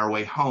evening on our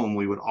way home,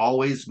 we would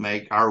always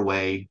make our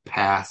way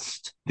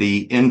past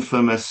the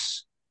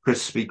infamous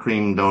Krispy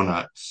Kreme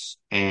donuts,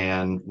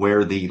 and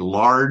where the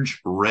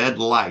large red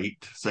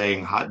light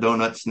saying hot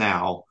donuts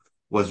now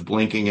was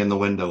blinking in the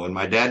window. And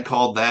my dad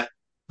called that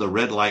the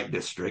red light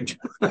district.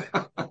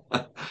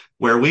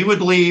 Where we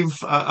would leave,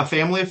 a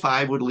family of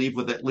five would leave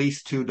with at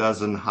least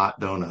 24 hot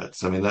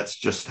donuts. I mean, that's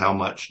just how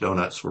much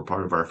donuts were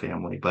part of our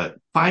family. But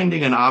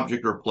finding an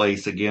object or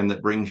place, again,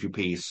 that brings you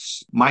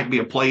peace might be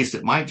a place.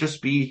 It might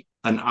just be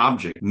an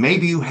object.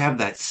 Maybe you have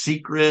that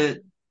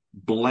secret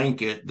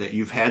blanket that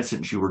you've had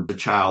since you were a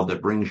child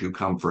that brings you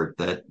comfort,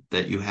 that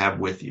you have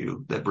with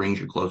you, that brings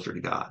you closer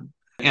to God.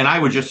 And I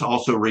would just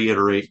also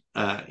reiterate,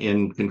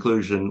 in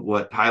conclusion,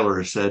 what Tyler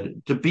has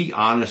said, to be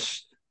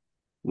honest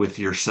with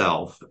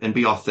yourself and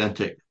be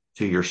authentic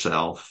to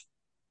yourself.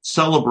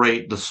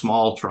 Celebrate the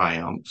small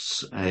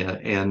triumphs,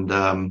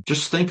 and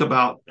just think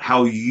about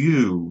how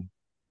you,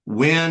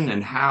 when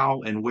and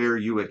how and where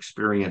you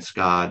experience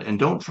God. And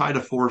don't try to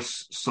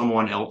force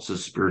someone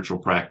else's spiritual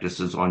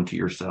practices onto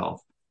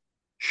yourself.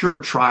 Sure,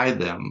 try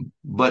them,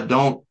 but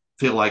don't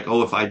feel like,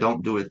 oh, if I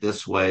don't do it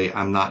this way,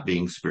 I'm not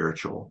being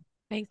spiritual.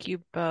 Thank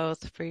you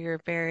both for your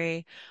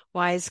very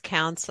wise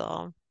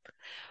counsel.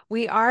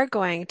 We are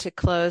going to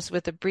close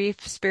with a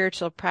brief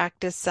spiritual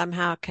practice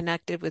somehow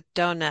connected with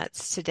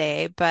donuts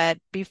today, but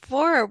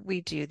before we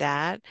do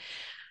that,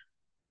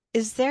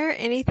 is there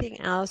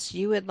anything else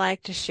you would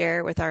like to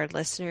share with our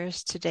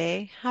listeners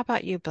today? How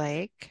about you,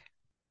 Blake?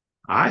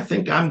 I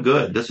think I'm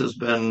good. This has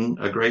been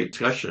a great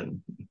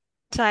discussion.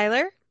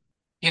 Tyler?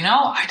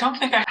 I don't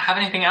think I have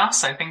anything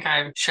else. I think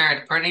I've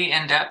shared pretty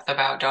in depth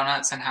about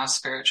donuts and how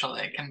spiritual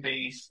they can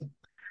be.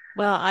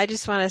 Well, I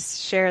just want to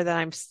share that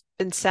I've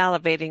been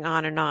salivating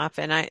on and off,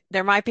 and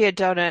there might be a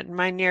donut in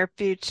my near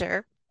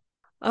future.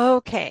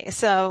 Okay,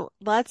 so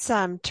let's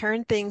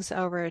turn things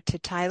over to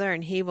Tyler,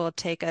 and he will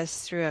take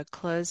us through a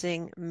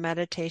closing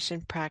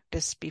meditation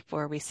practice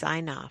before we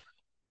sign off.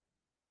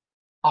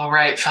 All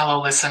right,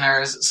 fellow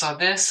listeners. So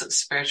this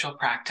spiritual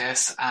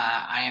practice,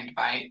 I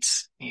invite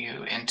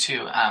you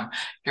into.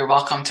 You're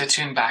welcome to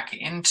tune back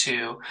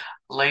into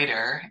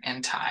later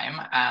in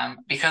time,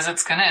 because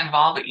it's going to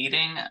involve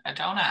eating a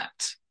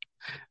donut.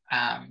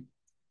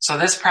 So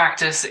this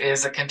practice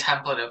is a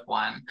contemplative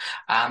one,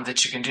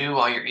 that you can do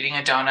while you're eating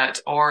a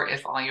donut, or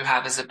if all you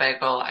have is a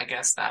bagel, I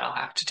guess that'll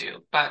have to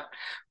do. But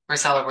we're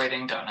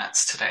celebrating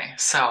donuts today.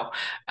 So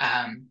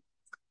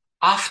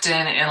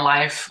often in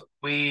life,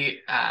 we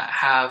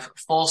have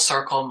full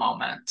circle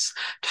moments,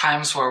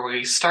 times where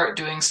we start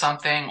doing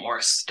something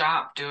or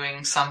stop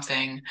doing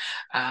something,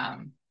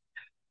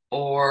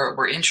 or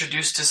we're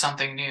introduced to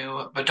something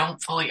new, but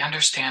don't fully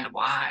understand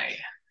why.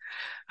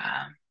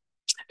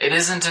 It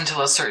isn't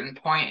until a certain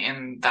point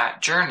in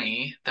that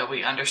journey that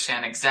we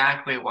understand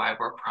exactly why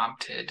we're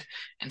prompted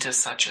into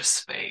such a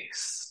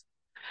space.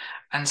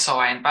 And so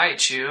I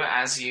invite you,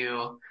 as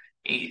you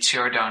eat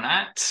your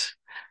donut,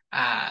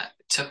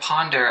 to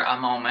ponder a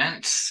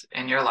moment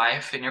in your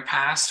life, in your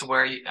past,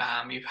 where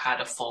you've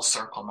had a full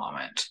circle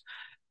moment.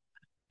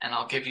 And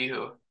I'll give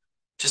you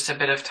just a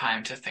bit of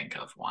time to think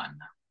of one.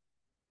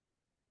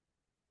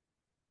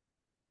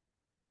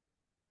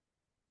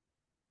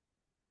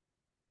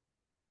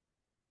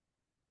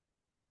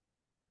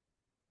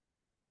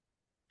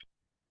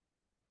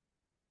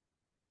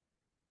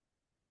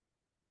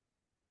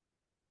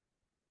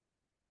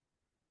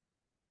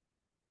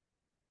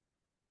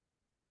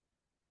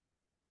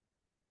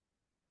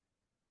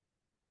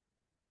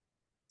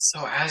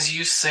 So as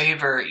you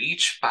savor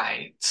each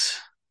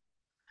bite,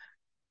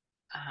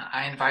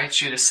 I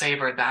invite you to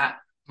savor that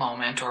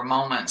moment or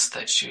moments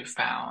that you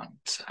found.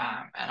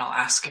 And I'll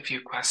ask a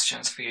few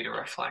questions for you to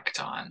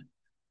reflect on.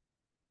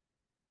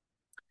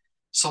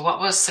 So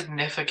what was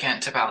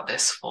significant about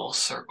this full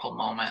circle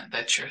moment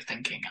that you're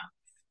thinking of?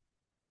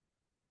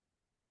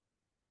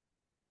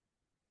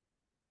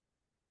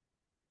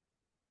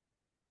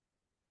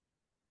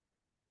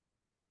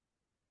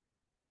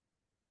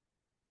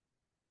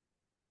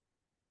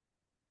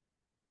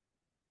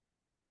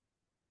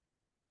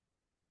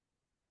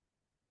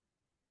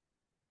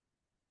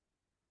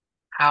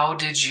 How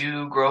did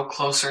you grow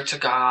closer to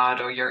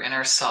God or your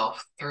inner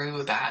self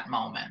through that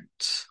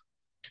moment?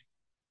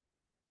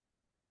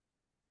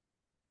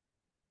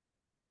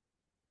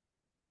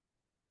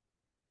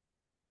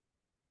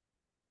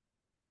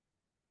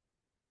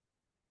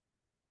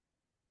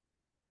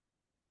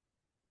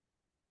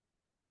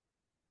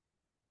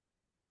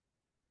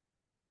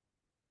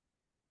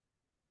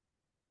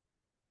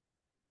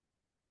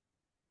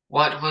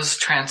 What was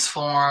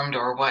transformed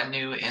or what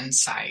new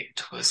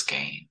insight was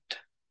gained?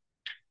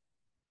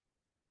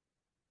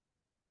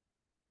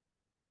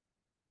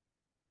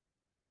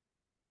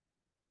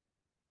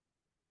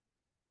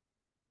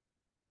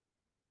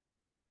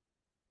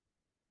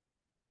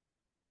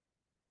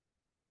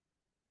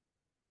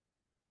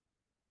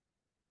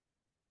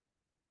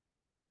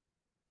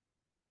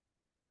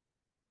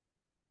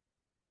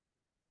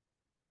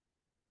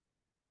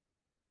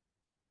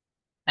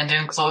 And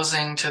in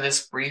closing to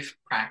this brief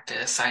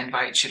practice, I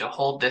invite you to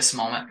hold this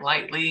moment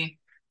lightly,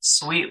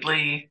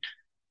 sweetly,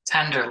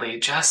 tenderly,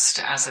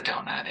 just as a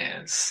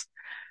donut is.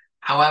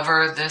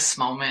 However, this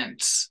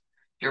moment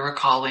you're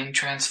recalling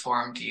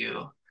transformed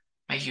you,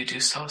 may you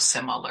do so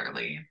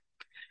similarly.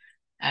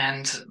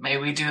 And may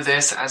we do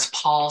this, as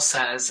Paul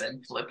says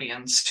in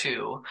Philippians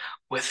 2,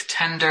 with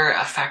tender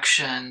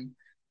affection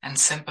and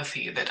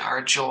sympathy, that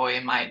our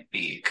joy might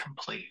be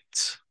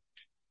complete.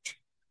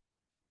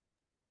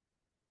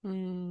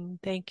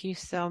 Thank you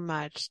so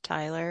much,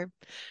 Tyler,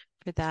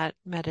 for that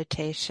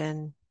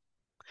meditation.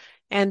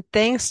 And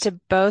thanks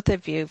to both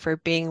of you for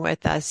being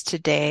with us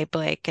today,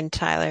 Blake and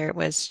Tyler. It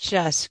was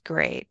just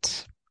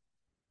great.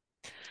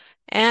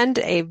 And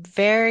a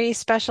very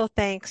special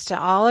thanks to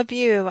all of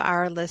you,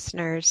 our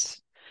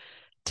listeners.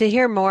 To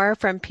hear more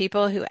from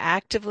people who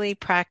actively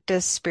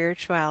practice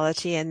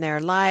spirituality in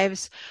their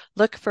lives,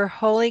 look for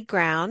Holy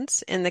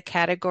Grounds in the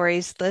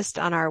categories list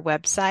on our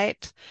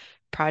website,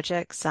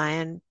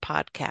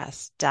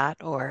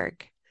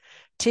 projectzionpodcast.org.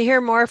 To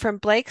hear more from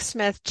Blake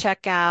Smith,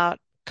 check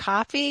out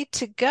Coffee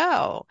to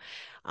Go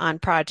on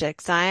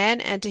Project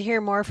Zion. And to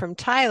hear more from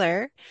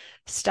Tyler,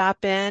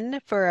 stop in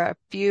for a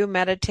few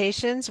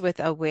meditations with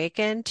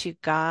Awaken to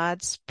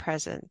God's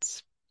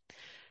Presence.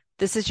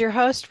 This is your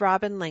host,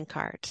 Robin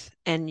Linkhart,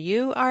 and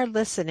you are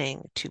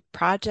listening to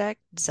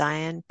Project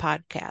Zion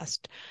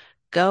Podcast.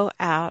 Go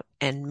out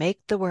and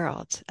make the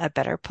world a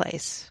better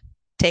place.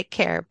 Take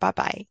care.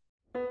 Bye-bye.